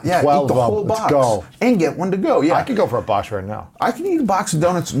hot. Yeah, 12 eat the whole box. Let's go. And get one to go. Yeah. I could go for a box right now. I can eat a box of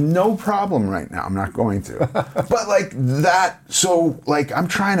donuts, no problem right now. I'm not going to. But like that, so like I'm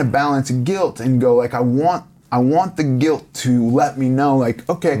trying to balance guilt and go like I want the guilt to let me know like,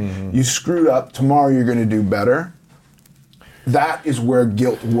 okay, you screwed up, tomorrow you're gonna do better. That is where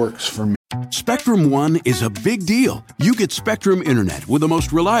guilt works for me. Spectrum One is a big deal. You get Spectrum Internet with the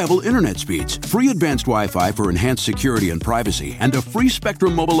most reliable internet speeds, free advanced Wi-Fi for enhanced security and privacy, and a free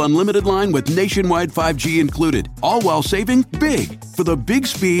Spectrum Mobile unlimited line with nationwide 5G included, all while saving big. For the big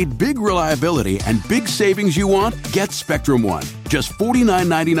speed, big reliability, and big savings you want, get Spectrum One. Just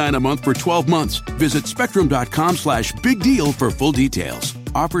 $49.99 a month for 12 months. Visit spectrum.com/big deal for full details.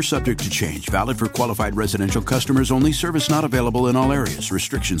 Offer subject to change. Valid for qualified residential customers only. Service not available in all areas.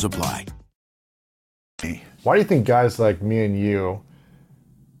 Restrictions apply. Why do you think guys like me and you,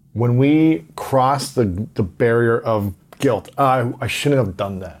 when we cross the barrier of guilt, I shouldn't have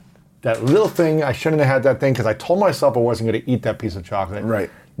done that. That little thing, I shouldn't have had that thing because I told myself I wasn't going to eat that piece of chocolate. Right.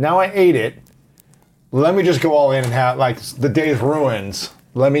 Now I ate it. Let me just go all in and have, like, the day's ruins.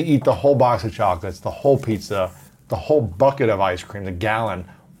 Let me eat the whole box of chocolates, the whole pizza, the whole bucket of ice cream, the gallon.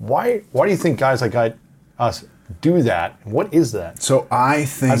 Why do you think guys like us do that? What is that? So I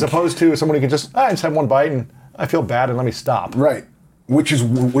think, as opposed to someone who can just have one bite and I feel bad and let me stop. Right. Which is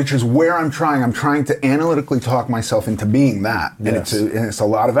where I'm trying. I'm trying to analytically talk myself into being that, Yes. and it's a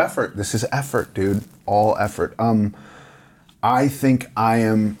lot of effort. This is effort, dude. All effort. I think I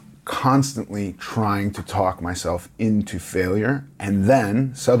am constantly trying to talk myself into failure, and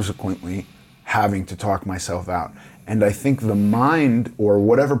then subsequently having to talk myself out. And I think the mind, or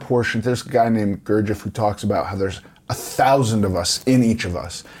whatever portion, there's a guy named Gurdjieff who talks about how there's 1,000 of us in each of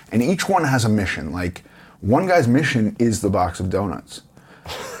us, and each one has a mission. Like, one guy's mission is the box of donuts.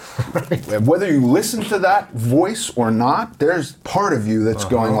 Whether you listen to that voice or not, there's part of you that's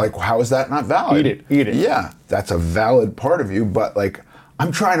going like, how is that not valid? Eat it. Yeah, that's a valid part of you, but like,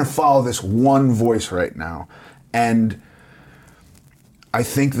 I'm trying to follow this one voice right now. And I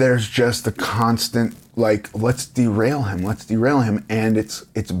think there's just a constant, like, let's derail him. And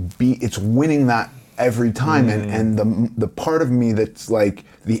it's winning that every time. And the part of me that's like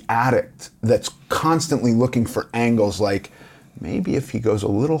the addict that's constantly looking for angles, like, maybe if he goes a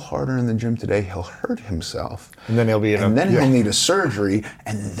little harder in the gym today, he'll hurt himself. And then he'll need a surgery,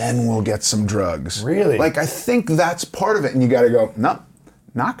 and then we'll get some drugs. Really? Like, I think that's part of it. And you got to go, no,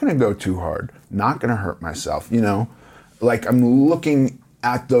 not going to go too hard. Not going to hurt myself, you know? Like, I'm looking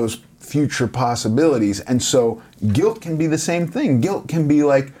at those future possibilities. And so guilt can be the same thing. Guilt can be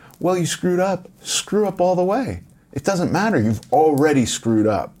like, well, you screw up all the way. It doesn't matter. You've already screwed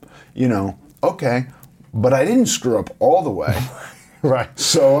up, you know? Okay. But I didn't screw up all the way. Right.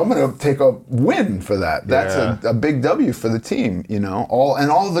 So I'm going to take a win for that. That's a big W for the team, you know.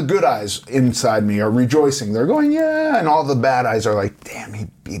 All the good eyes inside me are rejoicing. They're going, yeah, and all the bad eyes are like, damn, he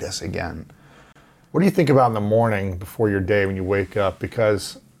beat us again. What do you think about in the morning before your day when you wake up?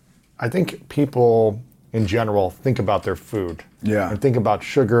 Because I think people in general think about their food. Yeah. And think about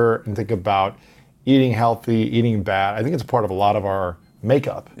sugar and think about eating healthy, eating bad. I think it's a part of a lot of our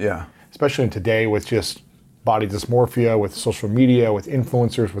makeup. Yeah. Especially in today with just body dysmorphia, with social media, with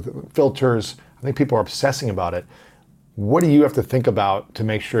influencers, with filters. I think people are obsessing about it. What do you have to think about to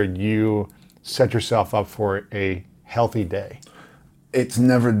make sure you set yourself up for a healthy day? It's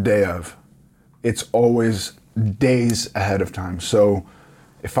never day of. It's always days ahead of time. So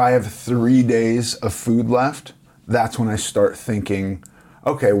if I have 3 days of food left, that's when I start thinking,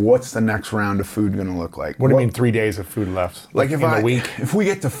 okay, what's the next round of food going to look like? What do you mean 3 days of food left? Like in a week? If we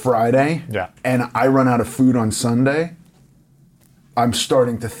get to Friday and I run out of food on Sunday, I'm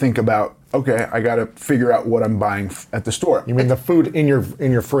starting to think about, okay, I got to figure out what I'm buying at the store. You mean the food in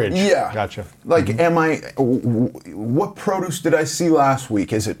your fridge? Yeah. Gotcha. Like, what produce did I see last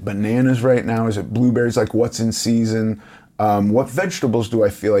week? Is it bananas right now? Is it blueberries? Like, what's in season? What vegetables do I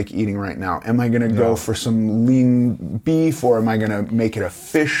feel like eating right now? Am I going to go for some lean beef, or am I going to make it a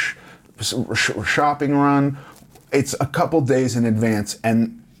fish shopping run? It's a couple days in advance,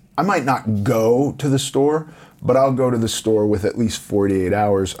 and I might not go to the store, but I'll go to the store with at least 48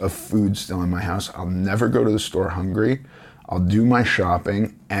 hours of food still in my house. I'll never go to the store hungry. I'll do my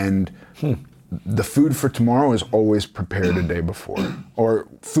shopping, and the food for tomorrow is always prepared a day before, or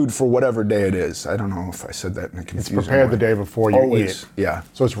food for whatever day it is. I don't know if I said that in a confusing way. It's prepared the day before you always, eat it. Yeah.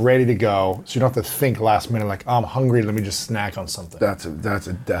 So it's ready to go. So you don't have to think last minute like, oh, I'm hungry, let me just snack on something. That's a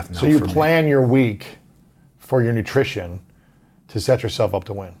death knell. So you for plan your week for your nutrition to set yourself up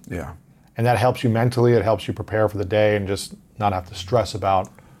to win. Yeah. And that helps you mentally, it helps you prepare for the day and just not have to stress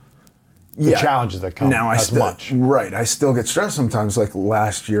about the challenges that come much. Right. I still get stressed sometimes. Like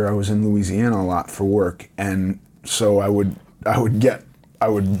last year I was in Louisiana a lot for work, and so I would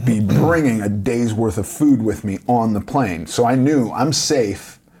be bringing a day's worth of food with me on the plane. So I knew I'm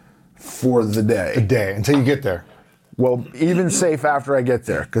safe for the day. The day, until you get there. Well, even safe after I get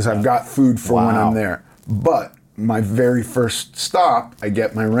there, because I've got food for when I'm there. But my very first stop, I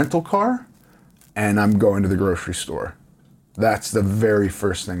get my rental car, and I'm going to the grocery store. That's the very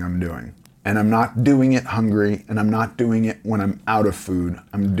first thing I'm doing. And I'm not doing it hungry, and I'm not doing it when I'm out of food.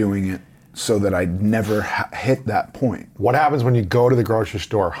 I'm doing it so that I never hit that point. What happens when you go to the grocery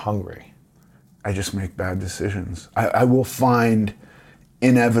store hungry? I just make bad decisions. I will find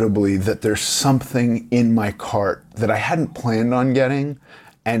inevitably that there's something in my cart that I hadn't planned on getting,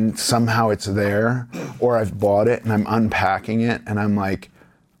 and somehow it's there, or I've bought it and I'm unpacking it and I'm like,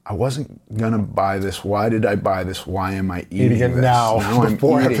 I wasn't gonna buy this. Why did I buy this? Why am I eating it this? now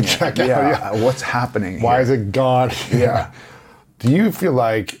before I have to check out? Yeah. What's happening here? Why is it gone? Yeah. Do you feel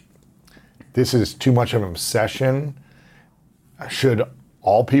like this is too much of an obsession? Should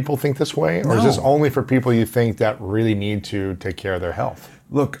all people think this way? Or is this only for people you think that really need to take care of their health?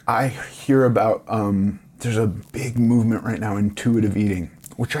 Look, I hear about, there's a big movement right now, intuitive eating,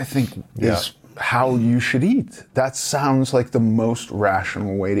 which I think is how you should eat. That sounds like the most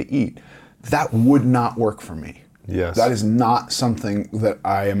rational way to eat. That would not work for me. Yes. That is not something that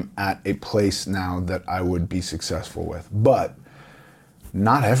I am at a place now that I would be successful with. But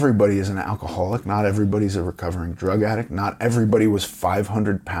not everybody is an alcoholic. Not everybody's a recovering drug addict. Not everybody was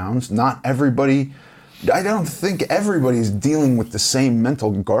 500 pounds. Not everybody, I don't think everybody's dealing with the same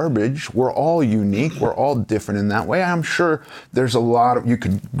mental garbage. We're all unique. We're all different in that way. I'm sure there's a lot of, you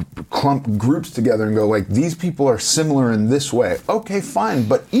could clump groups together and go like, these people are similar in this way. Okay, fine.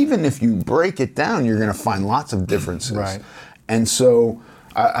 But even if you break it down, you're going to find lots of differences. Right. And so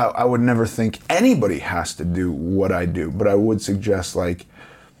I would never think anybody has to do what I do, but I would suggest, like,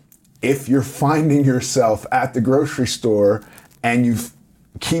 if you're finding yourself at the grocery store and you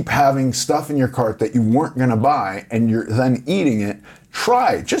keep having stuff in your cart that you weren't going to buy and you're then eating it,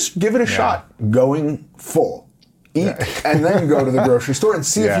 just give it a shot going full. Eat and then go to the grocery store and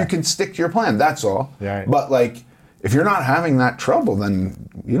see if you can stick to your plan. That's all. Yeah. But like, if you're not having that trouble, then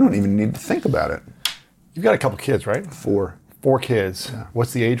you don't even need to think about it. You've got a couple kids, right? 4. 4 kids. Yeah.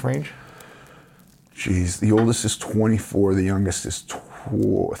 What's the age range? Geez, the oldest is 24, the youngest is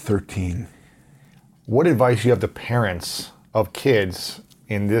 13. What advice do you have to parents of kids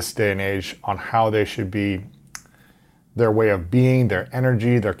in this day and age on how they should be, their way of being, their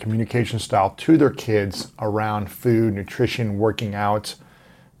energy, their communication style to their kids around food, nutrition, working out,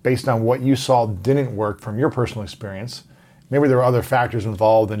 based on what you saw didn't work from your personal experience? Maybe there are other factors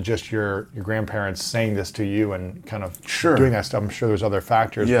involved than just your grandparents saying this to you and kind of doing that stuff. I'm sure there's other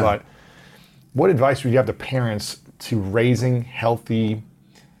factors, but what advice would you have to parents to raising healthy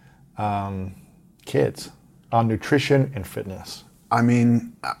kids on nutrition and fitness? I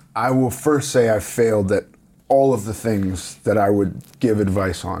mean, I will first say I failed at all of the things that I would give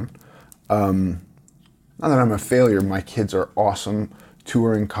advice on. Not that I'm a failure. My kids are awesome. 2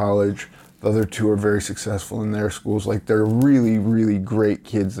 are in college. The other 2 are very successful in their schools. Like, they're really, really great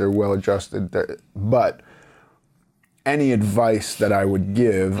kids. They're well adjusted. But any advice that I would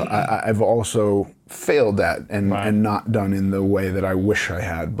give, I've also failed at and not done in the way that I wish I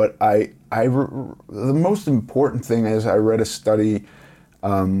had. But the most important thing is I read a study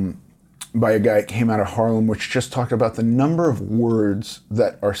by a guy that came out of Harlem, which just talked about the number of words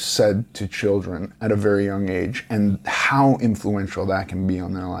that are said to children at a very young age and how influential that can be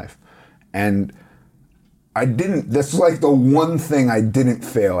on their life. And that's like the one thing I didn't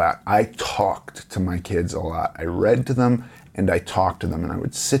fail at. I talked to my kids a lot. I read to them and I talked to them, and I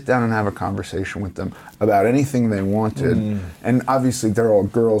would sit down and have a conversation with them about anything they wanted. And obviously they're all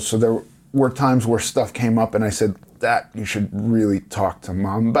girls, so there were times where stuff came up and I said, that you should really talk to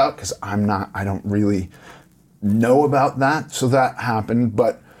mom about, because I don't really know about that. So that happened,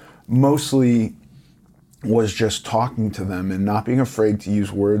 but mostly was just talking to them and not being afraid to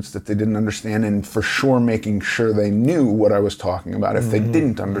use words that they didn't understand, and for sure making sure they knew what I was talking about if they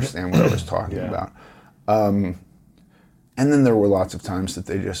didn't understand what I was talking about. And then there were lots of times that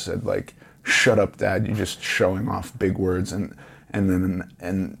they just said, like, shut up, Dad, you're just showing off big words, and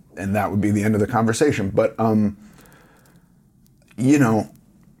that would be the end of the conversation. But you know,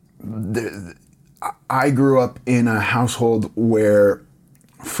 I grew up in a household where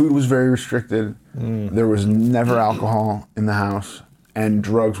food was very restricted. There was never alcohol in the house, and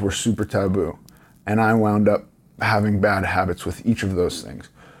drugs were super taboo. And I wound up having bad habits with each of those things.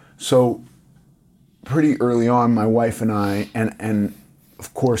 So pretty early on, my wife and I, and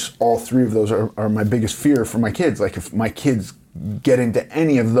of course all three of those are my biggest fear for my kids. Like, if my kids get into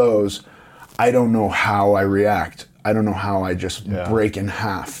any of those, I don't know how I react. I don't know how I just break in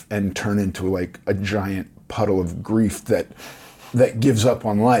half and turn into like a giant puddle of grief that gives up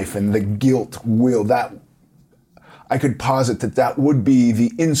on life, and the guilt I could posit that would be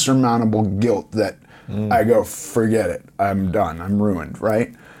the insurmountable guilt that I go, forget it, I'm done, I'm ruined,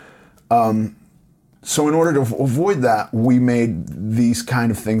 right? So in order to avoid that, we made these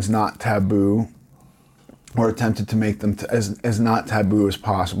kind of things not taboo, or attempted to make them as not taboo as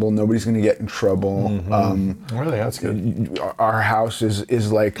possible. Nobody's going to get in trouble. Really, that's good. Our house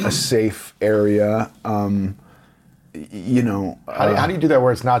is like a safe area. You know, how do you do that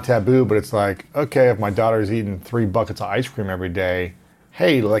where it's not taboo, but it's like, okay, if my daughter's eating 3 buckets of ice cream every day,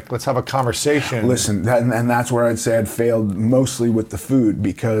 hey, like, let's have a conversation. Listen, and that's where I'd say I'd failed mostly with the food,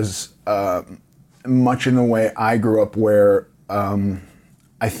 because much in the way I grew up, where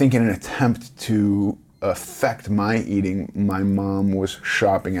I think in an attempt to affect my eating, my mom was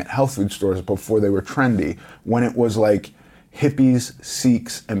shopping at health food stores before they were trendy, when it was like hippies,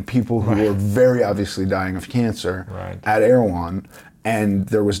 Sikhs, and people who were very obviously dying of cancer at Erewhon, and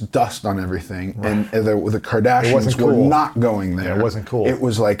there was dust on everything, and the Kardashians were not going there. Yeah, it wasn't cool. It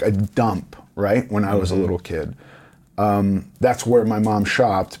was like a dump, right, when I was a little kid. That's where my mom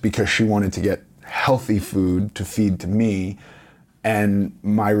shopped, because she wanted to get healthy food to feed to me. And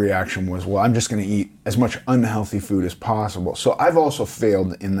my reaction was, well, I'm just going to eat as much unhealthy food as possible. So I've also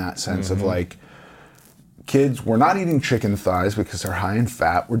failed in that sense of like, kids, we're not eating chicken thighs because they're high in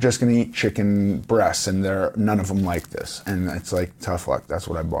fat. We're just going to eat chicken breasts, and none of them like this. And it's like, tough luck. That's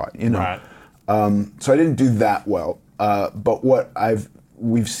what I bought, you know. Right. So I didn't do that well. But what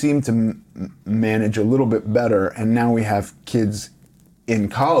we've seemed to manage a little bit better, and now we have kids in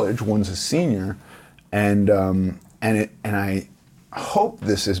college. One's a senior, and I hope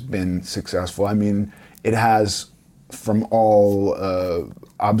this has been successful. I mean, it has, from all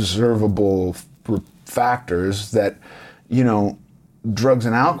observable factors, that, you know, drugs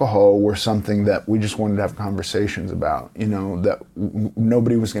and alcohol were something that we just wanted to have conversations about, you know, that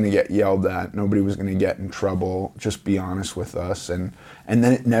nobody was going to get yelled at, nobody was going to get in trouble, just be honest with us. And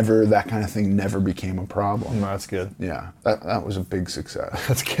then that kind of thing never became a problem. That's good. Yeah, that was a big success.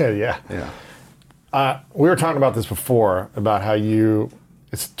 That's good, yeah. Yeah. We were talking about this before, about how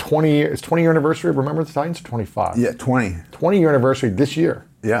it's 20-year anniversary, remember the Titans? 25. Yeah, 20. 20-year anniversary this year.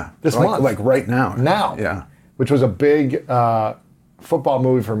 Yeah. This month. Like right now. Now. Yeah. Which was a big football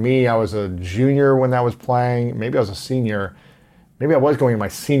movie for me. I was a junior when that was playing. Maybe I was a senior. Maybe I was going in my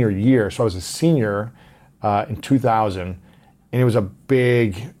senior year. So I was a senior in 2000. And it was a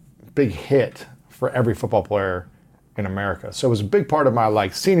big, big hit for every football player in America. So it was a big part of my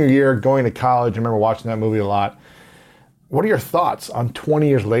senior year, going to college. I remember watching that movie a lot. What are your thoughts on 20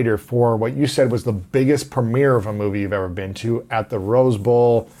 years later for what you said was the biggest premiere of a movie you've ever been to, at the Rose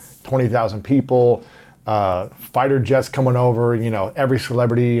Bowl, 20,000 people, fighter jets coming over, you know, every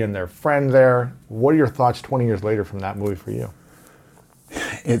celebrity and their friend there. What are your thoughts 20 years later from that movie for you?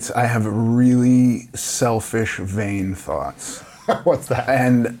 I have really selfish, vain thoughts. What's that?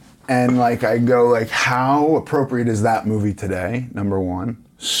 And like, I go like, how appropriate is that movie today? Number one,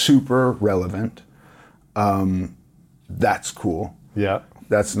 super relevant. that's cool. Yeah.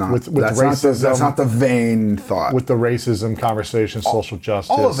 That's not With that's racism, that's not the vain thought. with the racism conversation, social justice,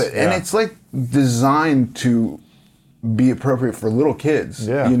 all of it, and it's like designed to be appropriate for little kids.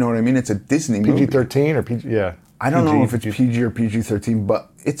 Yeah. You know what I mean? It's a Disney movie. PG-13 or PG? Yeah. I don't know if it's PG or PG-13,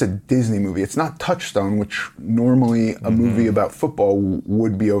 but it's a Disney movie. It's not Touchstone, which normally a movie about football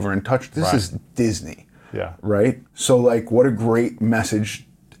would be over in Touch. This is Disney. Yeah. Right? So, like, what a great message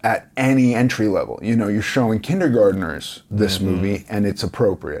at any entry level. You know, you're showing kindergartners this movie, and it's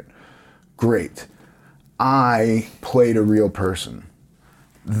appropriate. Great. I played a real person.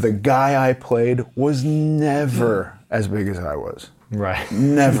 The guy I played was never as big as I was. Right.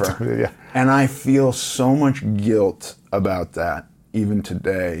 Never. Yeah. And I feel so much guilt about that, even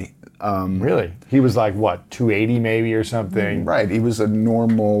today. Really? He was like, what, 280 maybe or something? Right. He was a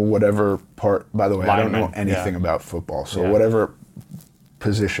normal whatever part. By the way, I don't know Lineman, anything yeah. about football. So Yeah. whatever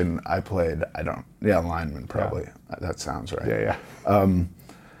position I played, I don't. Yeah, lineman probably. Yeah. That sounds right. Yeah, yeah.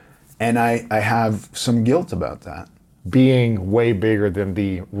 And I have some guilt about that. Being way bigger than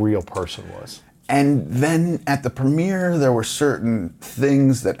the real person was. And then at the premiere, there were certain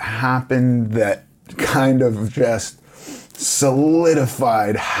things that happened that kind of just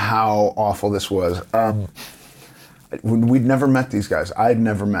solidified how awful this was. We'd never met these guys. I'd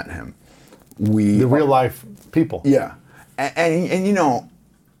never met him. The real life people. Yeah. And you know,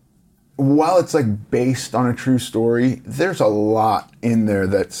 while it's like based on a true story, there's a lot in there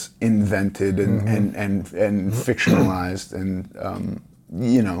that's invented and fictionalized, and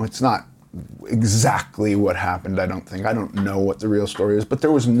you know, it's not exactly what happened. I don't think. I don't know what the real story is, but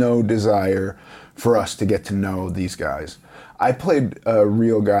there was no desire for us to get to know these guys. I played a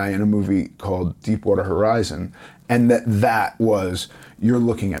real guy in a movie called Deepwater Horizon, and that was, you're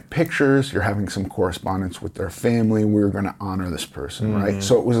looking at pictures, you're having some correspondence with their family, we're going to honor this person, right?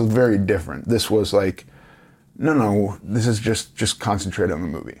 So it was very different. This was like, no, this is just concentrate on the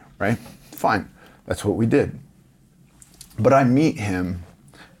movie, right? Fine, that's what we did. But I meet him,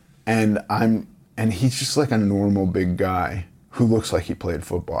 and he's just like a normal big guy who looks like he played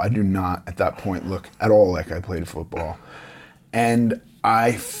football. I do not, at that point, look at all like I played football. And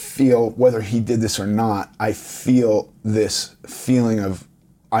I feel, whether he did this or not, I feel this feeling of,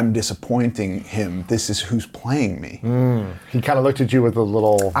 I'm disappointing him. This is who's playing me. He kind of looked at you with a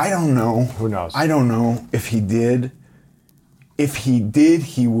little... I don't know. Who knows? I don't know if he did. If he did,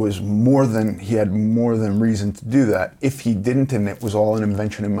 he had more than reason to do that. If he didn't, and it was all an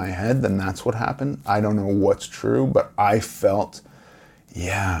invention in my head, then that's what happened. I don't know what's true, but I felt,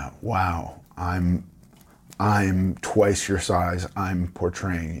 yeah, wow, I'm twice your size, I'm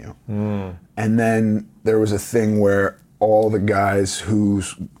portraying you. And then there was a thing where all the guys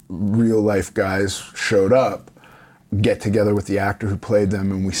whose real life guys showed up get together with the actor who played them,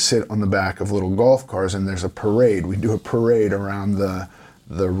 and we sit on the back of little golf cars, and there's a parade. We do a parade around the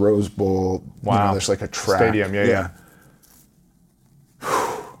Rose Bowl. Wow. You know, there's like a track. Stadium, yeah.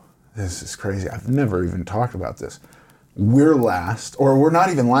 This is crazy. I've never even talked about this. We're last, or we're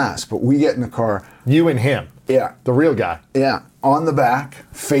not even last, but we get in the car. You and him. Yeah. The real guy. Yeah, on the back,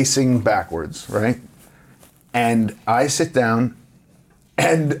 facing backwards, right? And I sit down,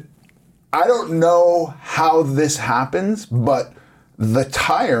 and I don't know how this happens, but the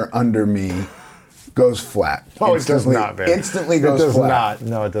tire under me goes flat. Oh, it does not, man. Instantly goes flat. It does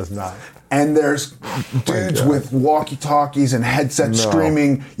not. No, it does not. And there's dudes with walkie-talkies and headsets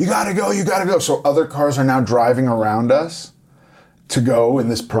screaming, you gotta go, you gotta go. So other cars are now driving around us to go in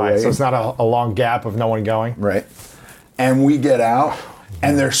this parade. Right, so it's not a long gap of no one going. Right. And we get out,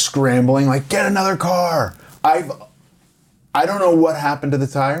 and they're scrambling, like, get another car. I don't know what happened to the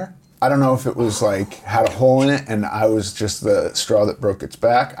tire. I don't know if it was like, had a hole in it, and I was just the straw that broke its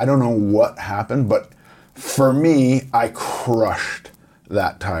back. I don't know what happened, but for me, I crushed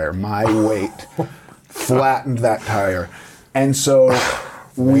that tire. My weight flattened that tire. And so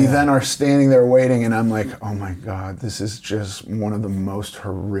we then are standing there waiting, and I'm like, oh my God, this is just one of the most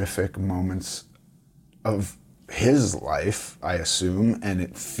horrific moments of his life, I assume, and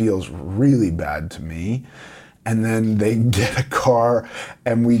it feels really bad to me. And then they get a car,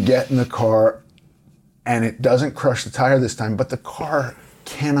 and we get in the car, and it doesn't crush the tire this time, but the car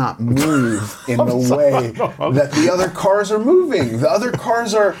cannot move in the way that the other cars are moving. The other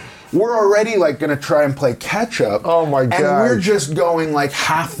cars we're already like going to try and play catch up. Oh my God. And we're just going like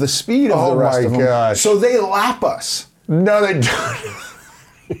half the speed of the rest of them. Gosh. So they lap us. No, they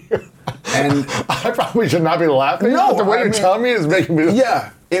don't. And I probably should not be laughing. No, but the way you're telling me is making me...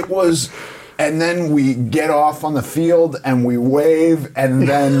 Yeah, it was... And then we get off on the field and we wave, and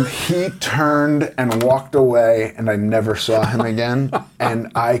then he turned and walked away, and I never saw him again.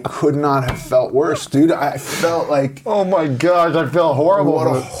 And I could not have felt worse, dude. I felt like, oh my gosh, I felt horrible. What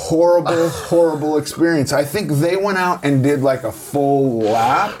a horrible, horrible experience. I think they went out and did like a full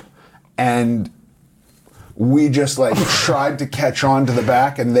lap, and we just like tried to catch on to the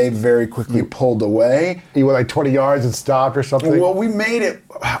back, and they very quickly pulled away. You went like 20 yards and stopped or something? Well, we made it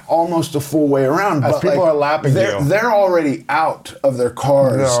almost a full way around. As but people are lapping you. They're already out of their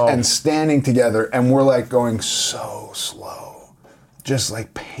cars and standing together, and we're like going so slow. Just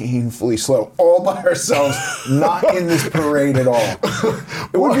like painfully slow. All by ourselves, not in this parade at all.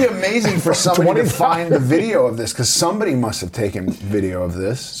 It would be amazing for somebody to find the video of this, because somebody must have taken video of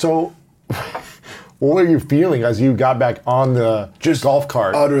this. So... what were you feeling as you got back on the golf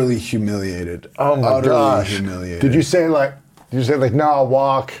cart? Utterly humiliated. Oh my gosh! Humiliated. Did you say like, no, I'll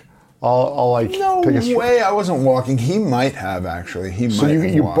walk. I'll like. No take a way! I wasn't walking. He might have actually. So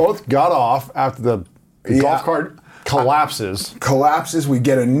you both got off after the golf cart collapses. We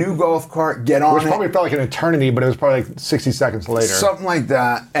get a new golf cart. Get on it. Which probably felt like an eternity, but it was probably like 60 seconds later. Something like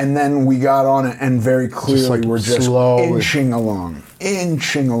that. And then we got on it, and very clearly we're just inching along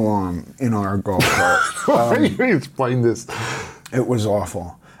in our golf cart. How do you explain this? It was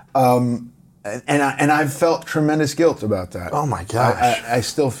awful. And I felt tremendous guilt about that. Oh my gosh. I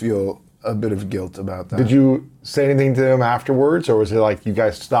still feel a bit of guilt about that. Did you say anything to him afterwards, or was it like you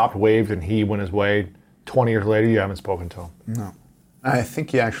guys stopped, waved, and he went his way? 20 years later, you haven't spoken to him? No. I think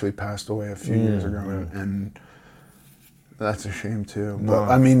he actually passed away a few years ago, and that's a shame too. But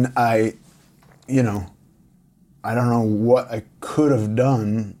I mean, I don't know what I could have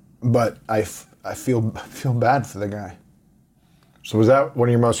done, but I feel bad for the guy. So was that one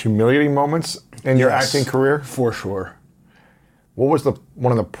of your most humiliating moments in your acting career? For sure. What was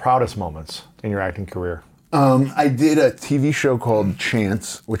one of the proudest moments in your acting career? I did a TV show called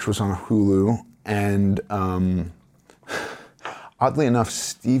Chance, which was on Hulu. And oddly enough,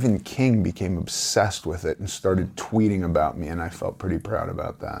 Stephen King became obsessed with it and started tweeting about me, and I felt pretty proud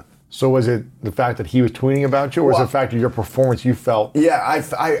about that. So was it the fact that he was tweeting about you, or was it the fact of your performance you felt? Yeah,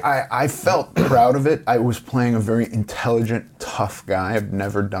 I felt proud of it. I was playing a very intelligent, tough guy. I've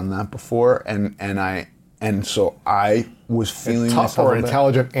never done that before, and so I was feeling tough or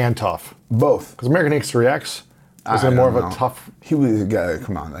intelligent and tough? Both. Because American History X. Was it more of a tough? He was a guy.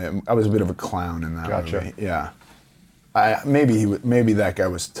 Come on, I was a bit of a clown in that movie. Yeah, maybe that guy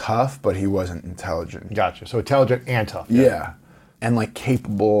was tough, but he wasn't intelligent. Gotcha. So intelligent and tough. Yeah, and like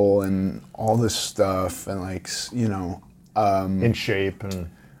capable and all this stuff, and like in shape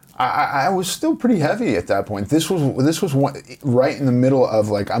and. I was still pretty heavy at that point. This was right in the middle of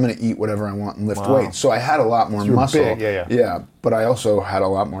like, I'm going to eat whatever I want and lift weights. So I had a lot more muscle. Big, yeah. But I also had a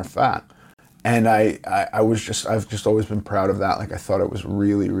lot more fat. And I've just always been proud of that. Like, I thought it was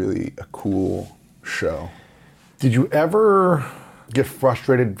really, really a cool show. Did you ever get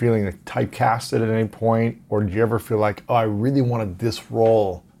frustrated feeling like typecasted at any point? Or did you ever feel like, oh, I really wanted this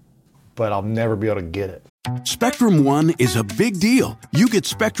role, but I'll never be able to get it? Spectrum One is a big deal. You get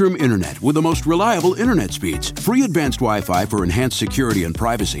Spectrum Internet with the most reliable internet speeds, free advanced Wi-Fi for enhanced security and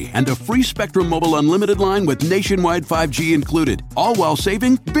privacy, and a free Spectrum Mobile Unlimited line with nationwide 5G included, all while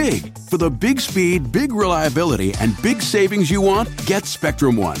saving big. For the big speed, big reliability, and big savings you want, get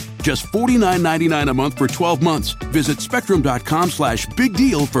Spectrum One. Just $49.99 a month for 12 months. Visit spectrum.com/big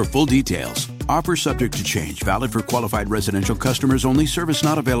deal for full details. Offer subject to change. Valid for qualified residential customers only. Service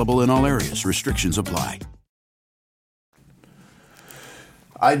not available in all areas. Restrictions apply.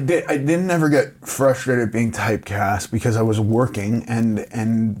 I didn't ever get frustrated being typecast because I was working, and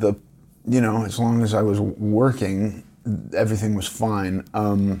as long as I was working, everything was fine.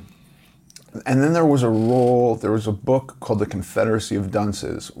 And then there was a book called The Confederacy of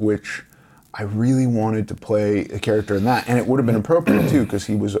Dunces, which I really wanted to play a character in that, and it would have been appropriate too because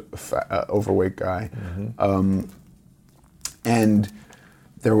he was an overweight guy. Mm-hmm. And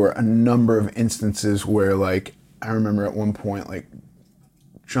there were a number of instances where, like, I remember at one point, like,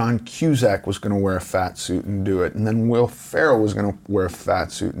 John Cusack was going to wear a fat suit and do it, and then Will Ferrell was going to wear a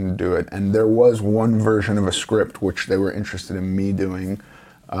fat suit and do it, and there was one version of a script which they were interested in me doing.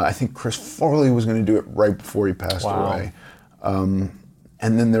 I think Chris Farley was going to do it right before he passed away. And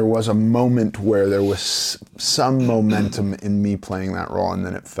then there was a moment where there was some momentum in me playing that role, and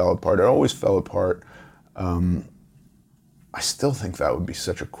then it fell apart. It always fell apart. I still think that would be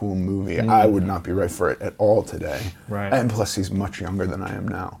such a cool movie. I would not be right for it at all today. Right. And plus, he's much younger than I am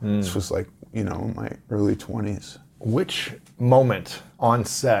now. This was like, in my early 20s. Which moment on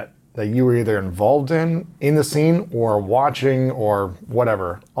set that you were either involved in the scene or watching or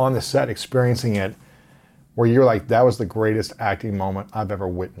whatever on the set, experiencing it, where you're like, that was the greatest acting moment I've ever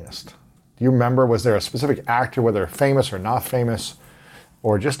witnessed? Do you remember, was there a specific actor, whether famous or not famous,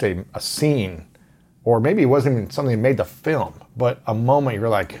 or just a scene, or maybe it wasn't even something that made the film, but a moment you're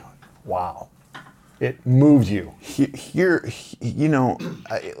like, wow, it moved you? Here, you know,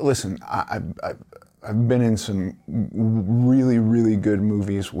 listen, I've been in some really, really good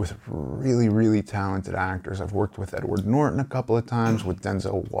movies with really, really talented actors. I've worked with Edward Norton a couple of times, with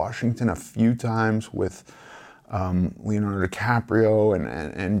Denzel Washington a few times, with Leonardo DiCaprio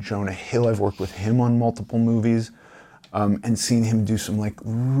and Jonah Hill. I've worked with him on multiple movies and seen him do some like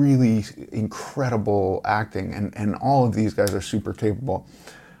really incredible acting. And all of these guys are super capable.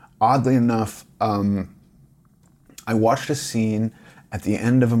 Oddly enough, I watched a scene at the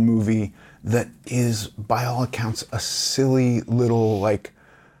end of a movie that is, by all accounts, a silly little, like,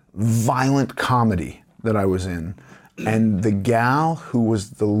 violent comedy that I was in. And the gal who was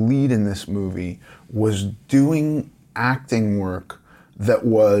the lead in this movie was doing acting work that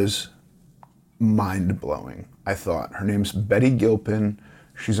was mind-blowing, I thought. Her name's Betty Gilpin.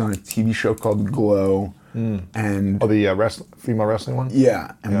 She's on a TV show called Glow. And the female wrestling one?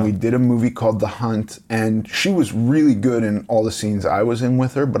 Yeah, and we did a movie called The Hunt, and she was really good in all the scenes I was in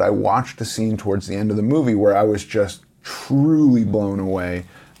with her, but I watched a scene towards the end of the movie where I was just truly blown away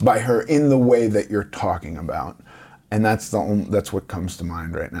by her in the way that you're talking about. And that's what comes to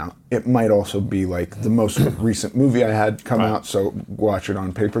mind right now. It might also be like the most recent movie I had come out, so watch it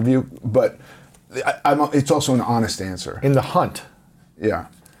on pay-per-view, but it's also an honest answer. In The Hunt? Yeah.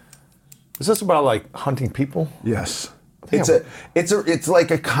 Is this about like hunting people? Yes. It's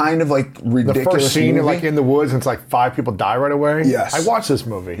like a kind of like ridiculous The first scene, movie. like in the woods, and it's like 5 people die right away? Yes. I watched this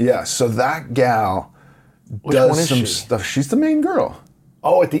movie. Yeah, so that gal does some stuff. She's the main girl.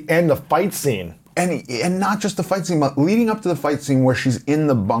 Oh, at the end, the fight scene. And not just the fight scene, but leading up to the fight scene where she's in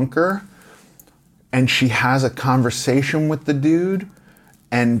the bunker and she has a conversation with the dude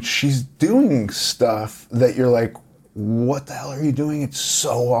and she's doing stuff that you're like, what the hell are you doing? It's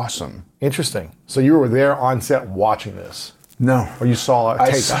so awesome. Interesting. So you were there on set watching this? No. Or you saw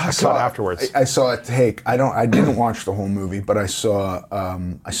a take, a cut afterwards? I saw a take. I didn't watch the whole movie, but I saw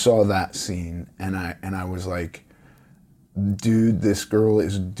that scene and I was like, dude, this girl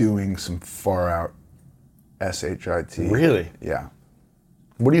is doing some far out shit. Really? Yeah.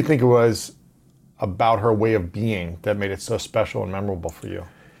 What do you think it was about her way of being that made it so special and memorable for you?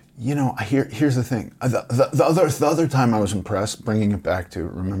 You know, here's the thing. The other time I was impressed, bringing it back to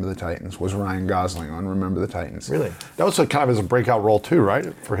Remember the Titans, was Ryan Gosling on Remember the Titans. Really? That was kind of his breakout role too,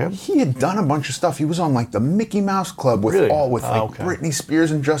 right, for him? He had done a bunch of stuff. He was on like the Mickey Mouse Club with Britney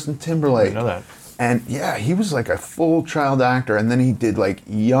Spears and Justin Timberlake. I didn't know that. And yeah, he was like a full child actor, and then he did like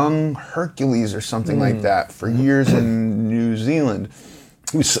Young Hercules or something like that for years in New Zealand.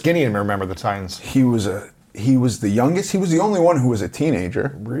 He was skinny in Remember the Titans. He was the youngest. He was the only one who was a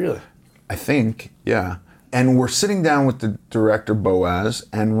teenager. Really? I think, yeah. And we're sitting down with the director, Boaz,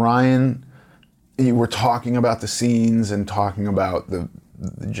 and Ryan, we're talking about the scenes and talking about the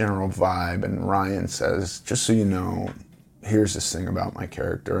general vibe, and Ryan says, just so you know, here's this thing about my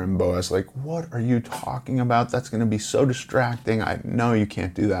character. And Boaz like, what are you talking about? That's going to be so distracting. I know you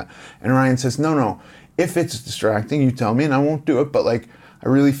can't do that. And Ryan says, no, if it's distracting, you tell me and I won't do it, but like, I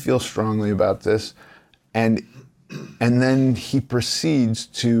really feel strongly about this. And then he proceeds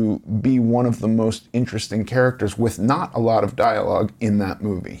to be one of the most interesting characters with not a lot of dialogue in that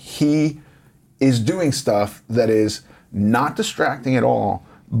movie. He is doing stuff that is not distracting at all,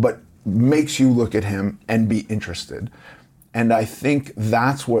 but makes you look at him and be interested. And I think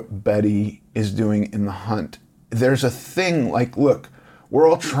that's what Betty is doing in The Hunt. There's a thing like, look, we're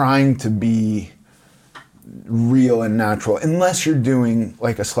all trying to be real and natural, unless you're doing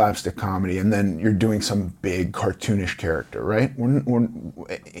like a slapstick comedy and then you're doing some big cartoonish character, right?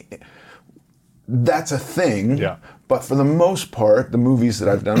 That's a thing. Yeah. But for the most part, the movies that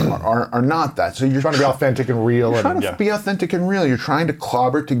I've done are not that. So you're trying to be authentic and real. You're trying to be authentic and real. You're trying to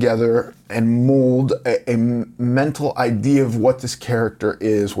clobber together and mold a mental idea of what this character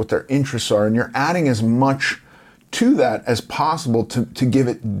is, what their interests are, and you're adding as much to that as possible to give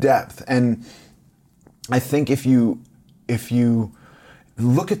it depth. And I think if you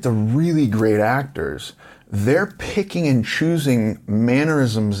look at the really great actors, they're picking and choosing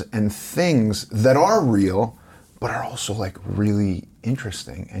mannerisms and things that are real, but are also like really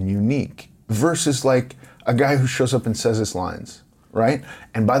interesting and unique, versus like a guy who shows up and says his lines, right?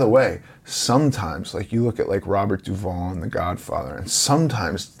 And by the way, sometimes like you look at like Robert Duvall in The Godfather, and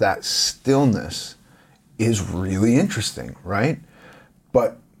sometimes that stillness is really interesting, right?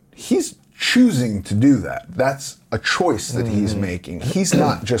 But he's choosing to do that. That's a choice that he's making. He's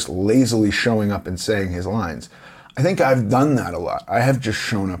not just lazily showing up and saying his lines. I think I've done that a lot. I have just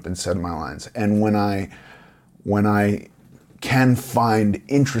shown up and said my lines. And when I can find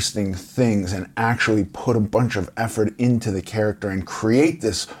interesting things and actually put a bunch of effort into the character and create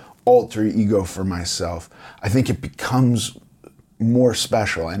this alter ego for myself, I think it becomes more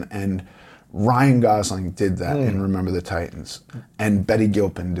special. And Ryan Gosling did that in Remember the Titans, and Betty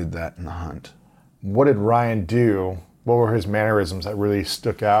Gilpin did that in The Hunt. What did Ryan do? What were his mannerisms that really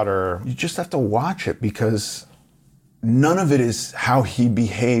stuck out? Or You just have to watch it, because none of it is how he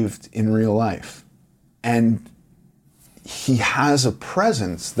behaved in real life. And he has a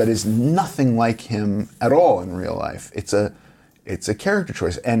presence that is nothing like him at all in real life. It's a character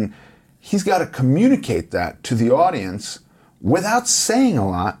choice. And he's got to communicate that to the audience without saying a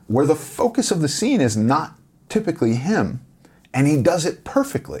lot, where the focus of the scene is not typically him, and he does it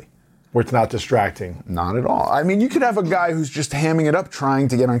perfectly. where it's not distracting. Not at all. I mean, you could have a guy who's just hamming it up trying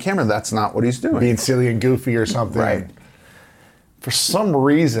to get on camera. That's not what he's doing. Being silly and goofy or something. Right. For some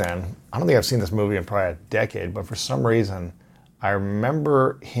reason, I don't think I've seen this movie in probably a decade, but for some reason, I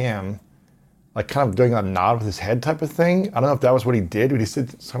remember him like kind of doing a nod with his head type of thing. I don't know if that was what he did, but he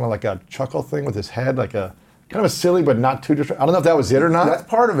did kind of like a chuckle thing with his head, like a kind of a silly but not too distracting. I don't know if that was it or not. That's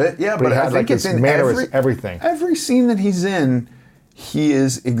part of it, yeah. But he had I think like it's his in everything. Every scene that he's in, he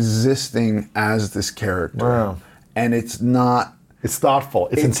is existing as this character. Wow. And it's not... It's thoughtful.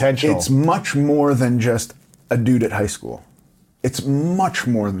 It's intentional. It's much more than just a dude at high school. It's much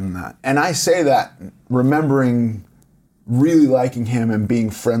more than that. And I say that remembering really liking him and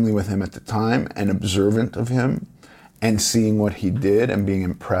being friendly with him at the time and observant of him and seeing what he did and being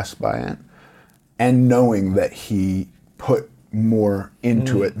impressed by it and knowing that he put more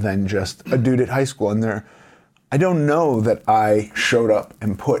into it than just a dude at high school. And I don't know that I showed up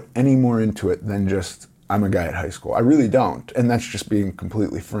and put any more into it than just I'm a guy at high school. I really don't. And that's just being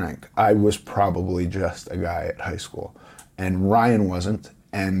completely frank. I was probably just a guy at high school. And Ryan wasn't.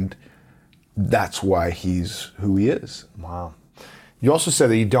 And that's why he's who he is. Wow. You also said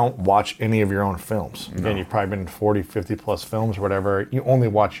that you don't watch any of your own films. No. Again, you've probably been in 40, 50 plus films or whatever. You only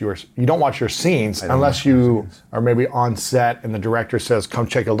watch you don't watch your scenes unless you are maybe on set and the director says, come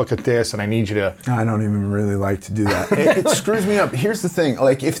take a look at this and I need you to... I don't even really like to do that. It screws me up. Here's the thing.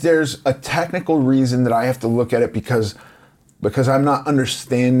 Like, if there's a technical reason that I have to look at it because I'm not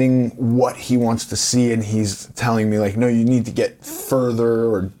understanding what he wants to see and he's telling me, like, no, you need to get further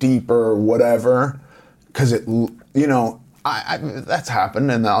or deeper or whatever, because it, you know, that's happened,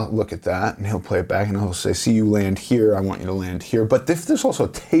 and I'll look at that, and he'll play it back, and he'll say, see, you land here, I want you to land here. But if there's also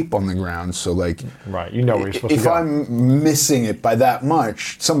tape on the ground, so, like... Right, you know where you're supposed to go. If I'm missing it by that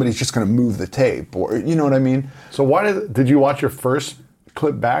much, somebody's just going to move the tape, or, you know what I mean? So why did you watch your first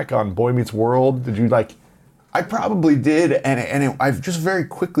clip back on Boy Meets World? Did you, like... I probably did, and I've just very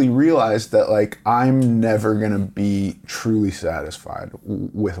quickly realized that, like, I'm never going to be truly satisfied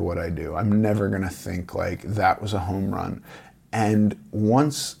with what I do. I'm never going to think, like, that was a home run. And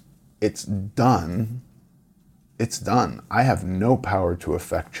once it's done, it's done. I have no power to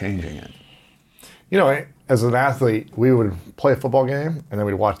affect changing it. You know, as an athlete, we would play a football game, and then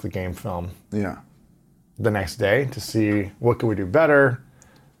we'd watch the game film. Yeah. The next day to see what could we do better,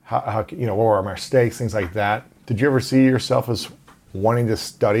 how you know, what were our mistakes, things like that. Did you ever see yourself as wanting to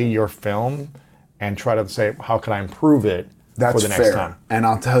study your film and try to say, how can I improve it for the next time? And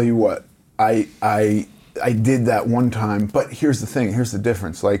I'll tell you what, I did that one time, but here's the thing, here's the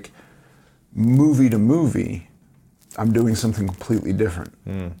difference. Like, movie to movie, I'm doing something completely different.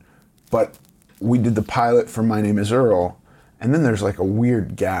 But we did the pilot for My Name is Earl, and then there's like a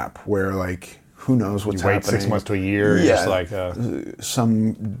weird gap where, like, who knows what's happening. You wait 6 months to a year, yeah, just like...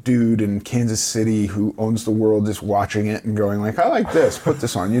 some dude in Kansas City who owns the world is watching it and going like, I like this, put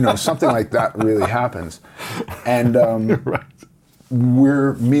this on. You know, something like that really happens. And right.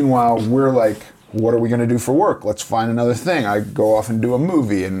 Meanwhile, we're like, what are we going to do for work? Let's find another thing. I go off and do a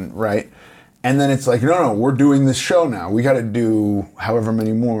movie, and right? And then it's like, no, we're doing this show now. We got to do however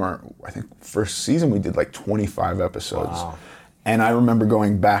many more. I think first season we did like 25 episodes. Wow. And I remember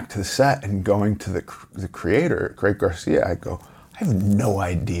going back to the set and going to the creator, Craig Garcia. I go, I have no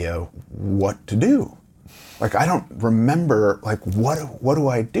idea what to do. Like, I don't remember, like, what do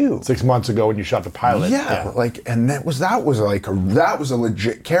I do? 6 months ago when you shot the pilot. Yeah. Like, and that was a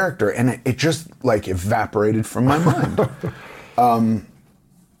legit character, and it just like evaporated from my mind.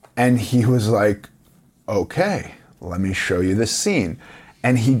 And he was like, okay, let me show you this scene.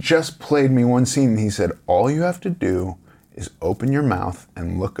 And he just played me one scene, and he said, all you have to do is open your mouth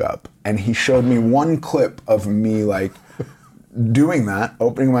and look up. And he showed me one clip of me, like, doing that,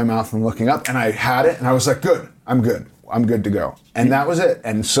 opening my mouth and looking up, and I had it, and I was like, good, I'm good to go. And that was it.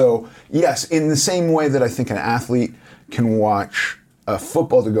 And so, yes, in the same way that I think an athlete can watch a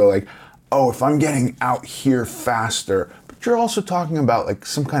football to go like, oh, if I'm getting out here faster, but you're also talking about like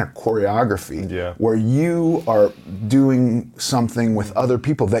some kind of choreography where you are doing something with other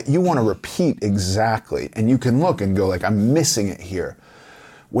people that you want to repeat exactly. And you can look and go like, I'm missing it here.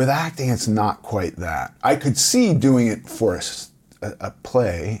 With acting, it's not quite that. I could see doing it for a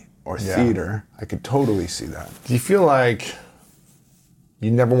play or theater. I could totally see that. Do you feel like you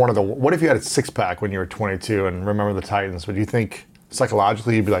never wanted to... What if you had a six-pack when you were 22 and remember the Titans? Would you think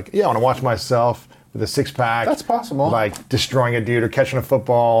psychologically you'd be like, yeah, I want to watch myself with a six-pack? That's possible. Like destroying a dude or catching a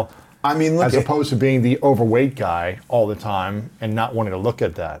football. I mean, look, as opposed to being the overweight guy all the time and not wanting to look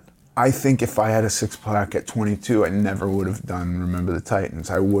at that. I think if I had a six-pack at 22, I never would have done Remember the Titans.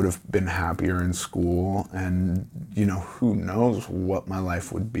 I would have been happier in school, and, you know, who knows what my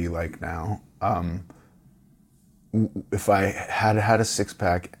life would be like now. If I had had a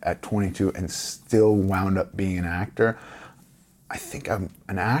six-pack at 22 and still wound up being an actor, I think I'm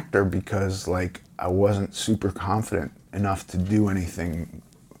an actor because, like, I wasn't super confident enough to do anything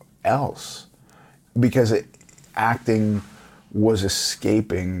else. Because acting was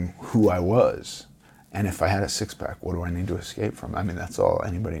escaping who I was. And if I had a six-pack, what do I need to escape from? I mean, that's all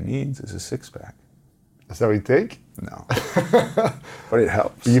anybody needs is a six-pack. Is that what you think? No. But it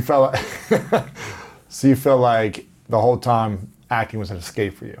helps. You felt like, so you felt like the whole time acting was an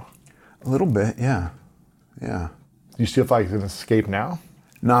escape for you? A little bit, yeah. Yeah. Do you still feel like it's an escape now?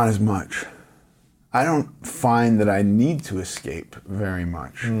 Not as much. I don't find that I need to escape very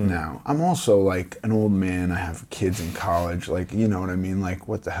much now. I'm also like an old man. I have kids in college. Like, you know what I mean? Like,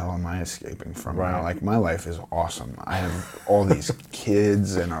 what the hell am I escaping from now? Like, my life is awesome. I have all these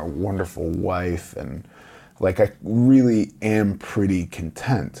kids and a wonderful wife, and like, I really am pretty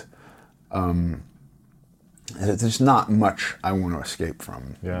content. There's not much I want to escape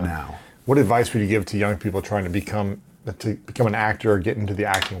from now. What advice would you give to young people trying to become an actor or get into the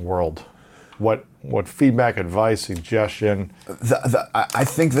acting world? What feedback, advice, suggestion? I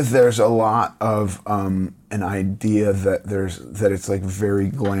think that there's a lot of an idea that it's like very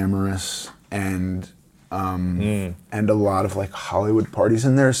glamorous and a lot of like Hollywood parties,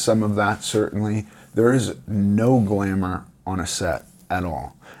 and there's some of that certainly. There is no glamour on a set at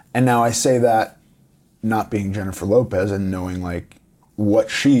all. And now I say that not being Jennifer Lopez and knowing like what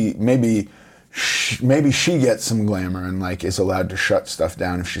maybe she gets some glamour and like is allowed to shut stuff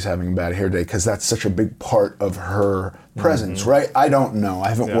down if she's having a bad hair day, because that's such a big part of her presence, right? I don't know. I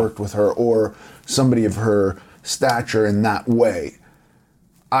haven't worked with her or somebody of her stature in that way.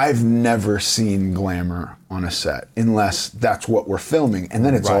 I've never seen glamour on a set unless that's what we're filming, and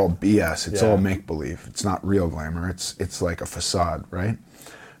then it's all BS. It's all make-believe. It's not real glamour. It's like a facade, right?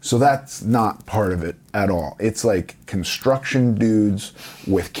 So that's not part of it at all. It's like construction dudes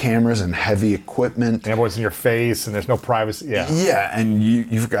with cameras and heavy equipment. And everyone's in your face and there's no privacy. Yeah, and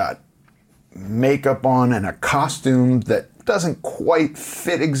you've got makeup on and a costume that doesn't quite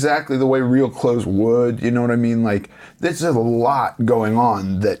fit exactly the way real clothes would. You know what I mean? Like, there's a lot going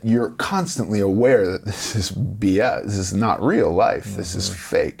on that you're constantly aware that this is BS. This is not real life. This is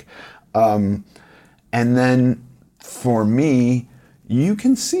fake. And then for me, you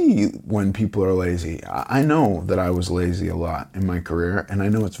can see when people are lazy. I know that I was lazy a lot in my career, and I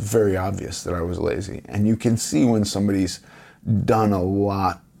know it's very obvious that I was lazy. And you can see when somebody's done a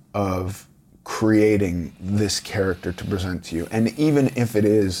lot of creating this character to present to you. And even if it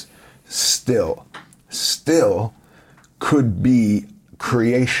is still could be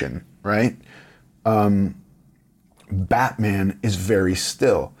creation, right? Batman is very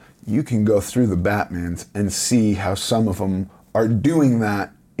still. You can go through the Batmans and see how some of them are doing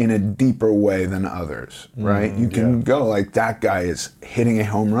that in a deeper way than others, right? You can go like, that guy is hitting a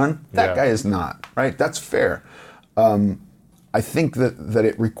home run, that guy is not, right? That's fair. I think that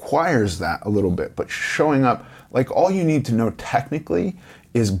it requires that a little bit, but showing up, like, all you need to know technically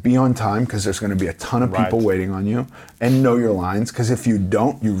is be on time, because there's going to be a ton of people waiting on you, and know your lines, because if you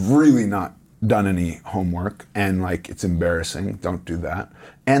don't, you've really not done any homework, and like, it's embarrassing. Don't do that.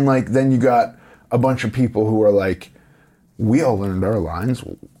 And like, then you got a bunch of people who are like, we all learned our lines.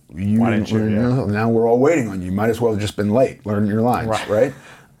 You didn't learn. Now we're all waiting on you. Might as well have just been late. Learn your lines, right?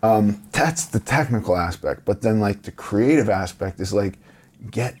 That's the technical aspect. But then like the creative aspect is like,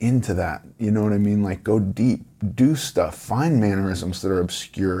 get into that. You know what I mean? Like, go deep, do stuff, find mannerisms that are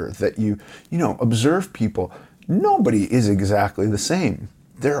obscure, that you observe people. Nobody is exactly the same.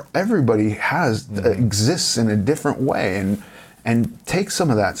 Everybody exists in a different way, and take some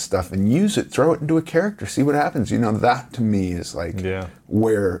of that stuff and use it, throw it into a character, see what happens. You know, that to me is like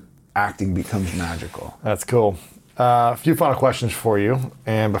where acting becomes magical. That's cool. A few final questions for you.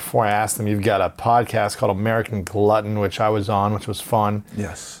 And before I ask them, you've got a podcast called American Glutton, which I was on, which was fun.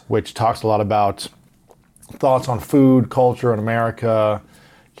 Yes. Which talks a lot about thoughts on food, culture in America.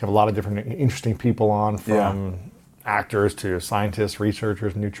 You have a lot of different interesting people on, from actors to scientists,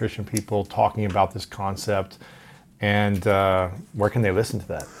 researchers, nutrition people, talking about this concept. And where can they listen to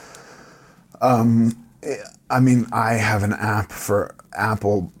that? I mean, I have an app for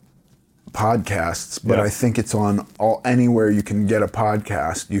Apple Podcasts, but I think it's on anywhere you can get a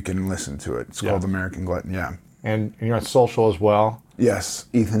podcast, you can listen to it. It's called American Glutton, And you're on social as well? Yes,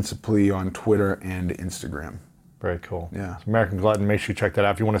 Ethan Suplee on Twitter and Instagram. Very cool. Yeah. So American Glutton, make sure you check that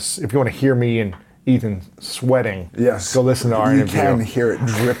out. If you want to hear me and Ethan sweating, go listen to our interview. You can hear it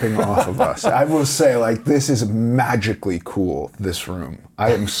dripping off of us. I will say, like, this is magically cool, this room.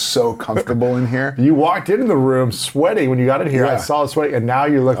 I am so comfortable in here. You walked into the room sweating when you got in here. I saw the sweating, and now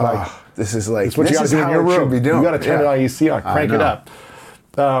you look like... This is like... That's what you got to do in your room. You got to turn it on, AC on, crank it up.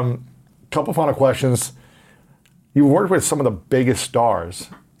 Couple final questions. You worked with some of the biggest stars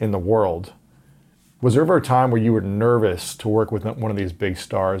in the world. Was there ever a time where you were nervous to work with one of these big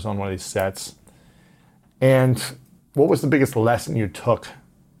stars on one of these sets? And what was the biggest lesson you took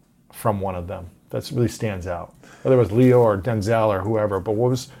from one of them that really stands out? Whether it was Leo or Denzel or whoever, but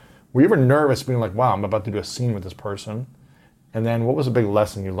were you ever nervous being like, wow, I'm about to do a scene with this person? And then what was a big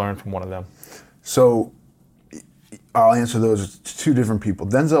lesson you learned from one of them? So I'll answer those with two different people.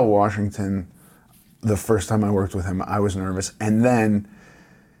 Denzel Washington, the first time I worked with him, I was nervous. And then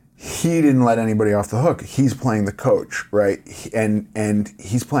he didn't let anybody off the hook. He's playing the coach, right? And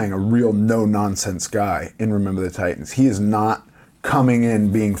he's playing a real no-nonsense guy in Remember the Titans. He is not coming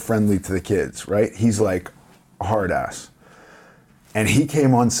in being friendly to the kids, right? He's like a hard ass. And he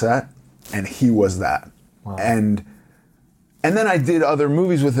came on set, and he was that. Wow. And then I did other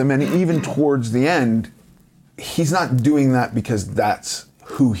movies with him, and even towards the end, he's not doing that because that's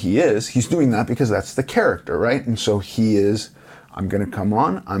who he is. He's doing that because that's the character, right? And so he is... I'm going to come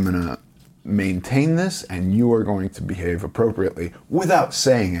on, I'm going to maintain this, and you are going to behave appropriately without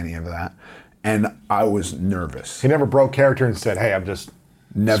saying any of that. And I was nervous. He never broke character and said, hey, I'm just...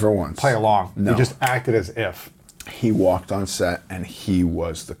 Never once. Play along. No. He just acted as if. He walked on set, and he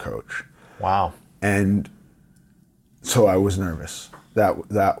was the coach. Wow. And so I was nervous.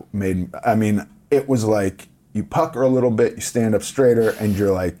 That made... I mean, it was like, you pucker a little bit, you stand up straighter, and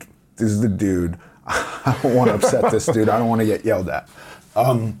you're like, this is the dude. I don't want to upset this dude. I don't want to get yelled at.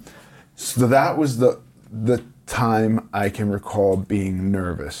 So that was the time I can recall being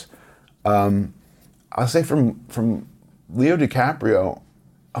nervous. I'll say from Leo DiCaprio,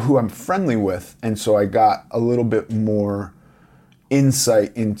 who I'm friendly with, and so I got a little bit more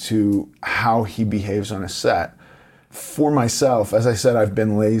insight into how he behaves on a set. For myself, as I said, I've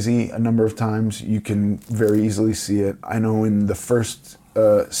been lazy a number of times. You can very easily see it. I know in the first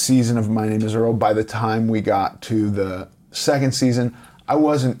season of My Name is Earl, by the time we got to the second season, I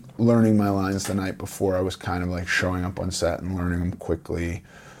wasn't learning my lines the night before. I was kind of like showing up on set and learning them quickly.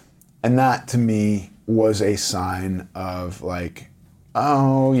 And that to me was a sign of like,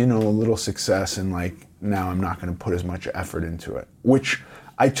 oh, you know, a little success, and like now I'm not going to put as much effort into it, which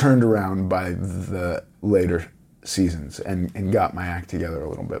I turned around by the later seasons and got my act together a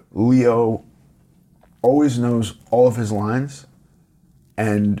little bit. Leo always knows all of his lines.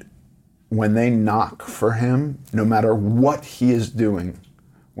 And when they knock for him, no matter what he is doing,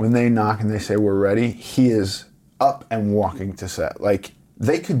 when they knock and they say, we're ready, he is up and walking to set. Like,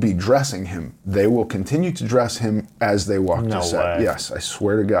 they could be dressing him. They will continue to dress him as they walk to set. Way. Yes, I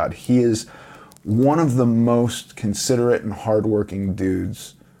swear to God. He is one of the most considerate and hardworking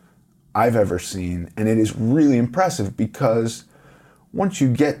dudes I've ever seen. And it is really impressive because once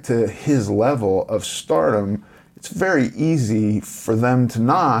you get to his level of stardom, it's very easy for them to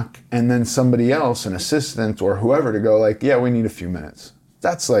knock and then somebody else, an assistant or whoever, to go like, yeah, we need a few minutes.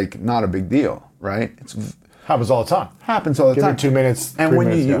 That's like not a big deal, right? Happens all the time. Happens all the time. Give me 2 minutes, and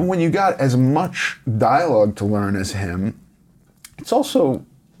when you got as much dialogue to learn as him, it's also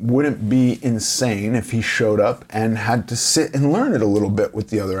wouldn't be insane if he showed up and had to sit and learn it a little bit with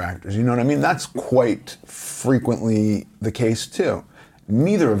the other actors. You know what I mean? That's quite frequently the case too.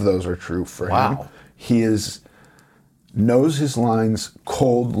 Neither of those are true for him. He knows his lines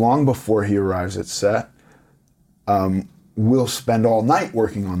cold long before he arrives at set. Will spend all night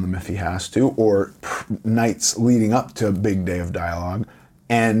working on them if he has to, or nights leading up to a big day of dialogue,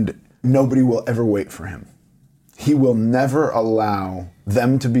 and nobody will ever wait for him. He will never allow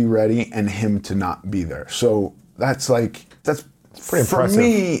them to be ready and him to not be there. So that's It's pretty impressive. For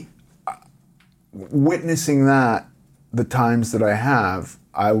me, witnessing that, the times that I have,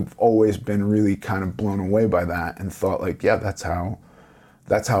 I've always been really kind of blown away by that and thought like, yeah, that's how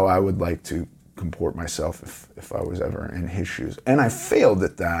I would like to comport myself if I was ever in his shoes. And I failed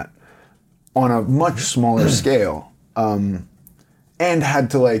at that on a much smaller scale, and had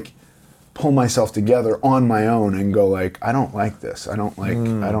to like pull myself together on my own and go like, I don't like this. I don't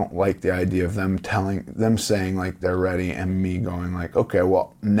like the idea of them saying like they're ready and me going like, okay,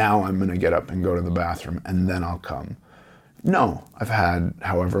 well now I'm gonna get up and go to the bathroom and then I'll come. No, I've had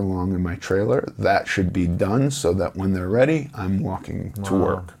however long in my trailer. That should be done so that when they're ready, I'm walking to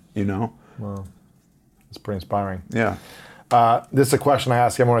work, you know? Wow. It's pretty inspiring. Yeah. This is a question I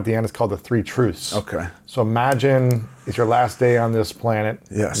ask everyone at the end. It's called the 3 truths. Okay. So imagine it's your last day on this planet.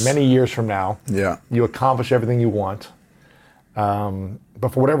 Yes. Many years from now. Yeah. You accomplish everything you want. But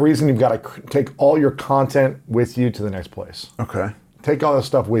for whatever reason, you've got to take all your content with you to the next place. Okay. Take all this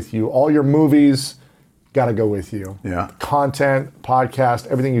stuff with you. All your movies got to go with you. Yeah. Content, podcast,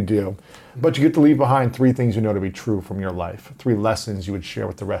 everything you do. But you get to leave behind 3 things you know to be true from your life. 3 lessons you would share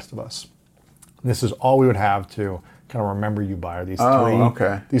with the rest of us. And this is all we would have to kind of remember you by, are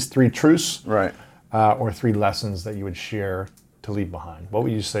these 3 truths, right? Or 3 lessons that you would share to leave behind. What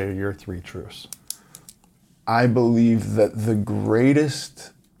would you say are your 3 truths? I believe that the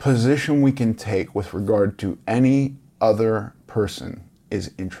greatest position we can take with regard to any other person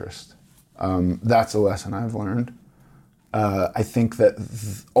is interest. That's a lesson I've learned. I think that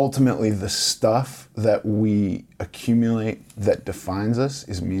ultimately the stuff that we accumulate that defines us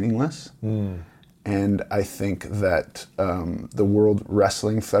is meaningless. And I think that the World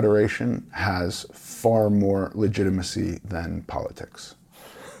Wrestling Federation has far more legitimacy than politics.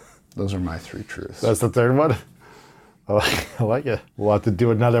 Those are my 3 truths. That's the 3rd one? I like it. We'll have to do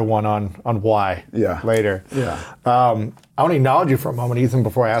another one on why later. Yeah. I want to acknowledge you for a moment, Ethan,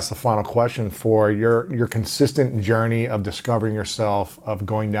 before I ask the final question, for your consistent journey of discovering yourself, of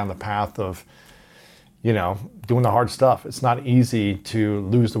going down the path of, doing the hard stuff. It's not easy to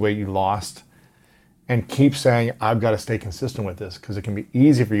lose the weight you lost and keep saying, I've got to stay consistent with this, because it can be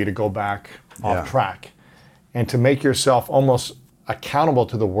easy for you to go back off track. And to make yourself almost accountable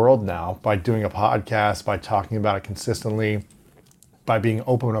to the world now by doing a podcast, by talking about it consistently, by being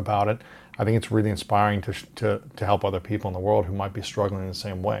open about it, I think it's really inspiring to help other people in the world who might be struggling in the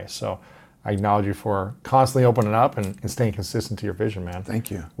same way. So I acknowledge you for constantly opening up and staying consistent to your vision, man.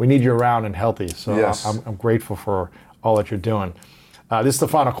 Thank you. We need you around and healthy. So yes. I'm grateful for all that you're doing. This is the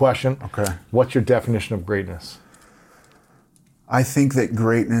final question. Okay. What's your definition of greatness? I think that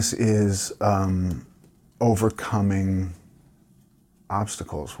greatness is overcoming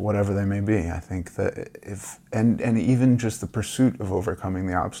obstacles, whatever they may be. I think that and even just the pursuit of overcoming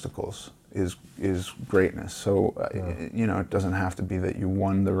the obstacles is greatness. So, it doesn't have to be that you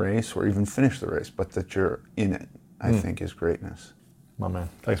won the race or even finished the race, but that you're in it, I think is greatness. My man.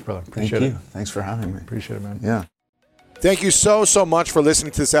 Thanks, brother. Appreciate Thank it. you. Thanks for having me. Appreciate it, man. Yeah. Thank you so much for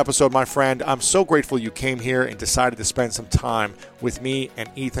listening to this episode, my friend. I'm so grateful you came here and decided to spend some time with me and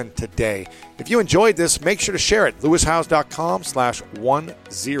Ethan today. If you enjoyed this, make sure to share it.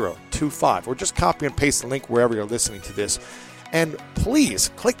 LewisHowes.com/1025, or just copy and paste the link wherever you're listening to this. And please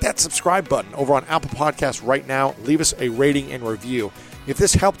click that subscribe button over on Apple Podcasts right now. Leave us a rating and review. If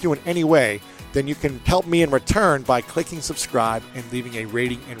this helped you in any way, then you can help me in return by clicking subscribe and leaving a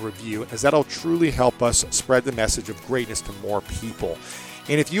rating and review, as that'll truly help us spread the message of greatness to more people.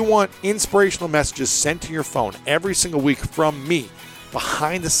 And if you want inspirational messages sent to your phone every single week from me,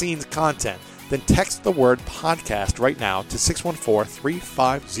 behind the scenes content, then text the word podcast right now to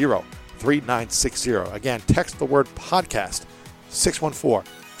 614-350-3960. Again, text the word podcast,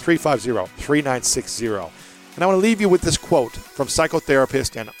 614-350-3960. And I want to leave you with this quote from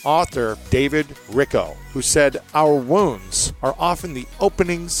psychotherapist and author David Richo, who said, "Our wounds are often the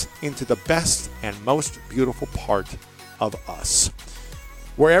openings into the best and most beautiful part of us."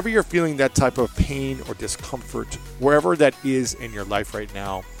 Wherever you're feeling that type of pain or discomfort, wherever that is in your life right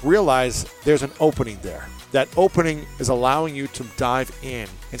now, realize there's an opening there. That opening is allowing you to dive in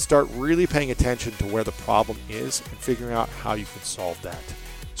and start really paying attention to where the problem is and figuring out how you can solve that,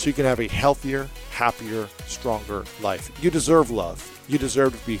 so you can have a healthier, happier, stronger life. You deserve love. You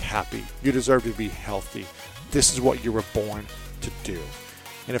deserve to be happy. You deserve to be healthy. This is what you were born to do.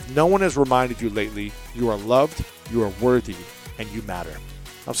 And if no one has reminded you lately, you are loved, you are worthy, and you matter.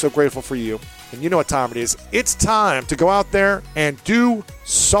 I'm so grateful for you. And you know what time it is. It's time to go out there and do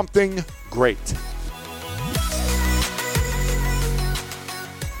something great.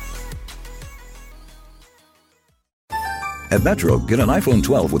 At Metro, get an iPhone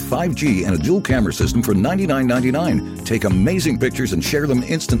 12 with 5G and a dual camera system for $99.99. Take amazing pictures and share them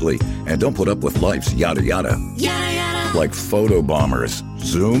instantly. And don't put up with life's yada yada. Yada yada. Like photo bombers.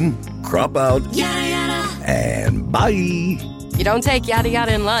 Zoom, crop out, Yada yada. and bye. You don't take yada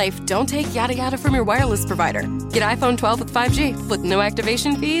yada in life, don't take yada yada from your wireless provider. Get iPhone 12 with 5G with no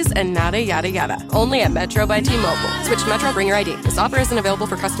activation fees and nada yada yada. Only at Metro by T-Mobile. Switch to Metro, bring your ID. This offer isn't available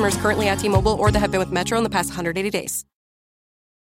for customers currently at T-Mobile or that have been with Metro in the past 180 days.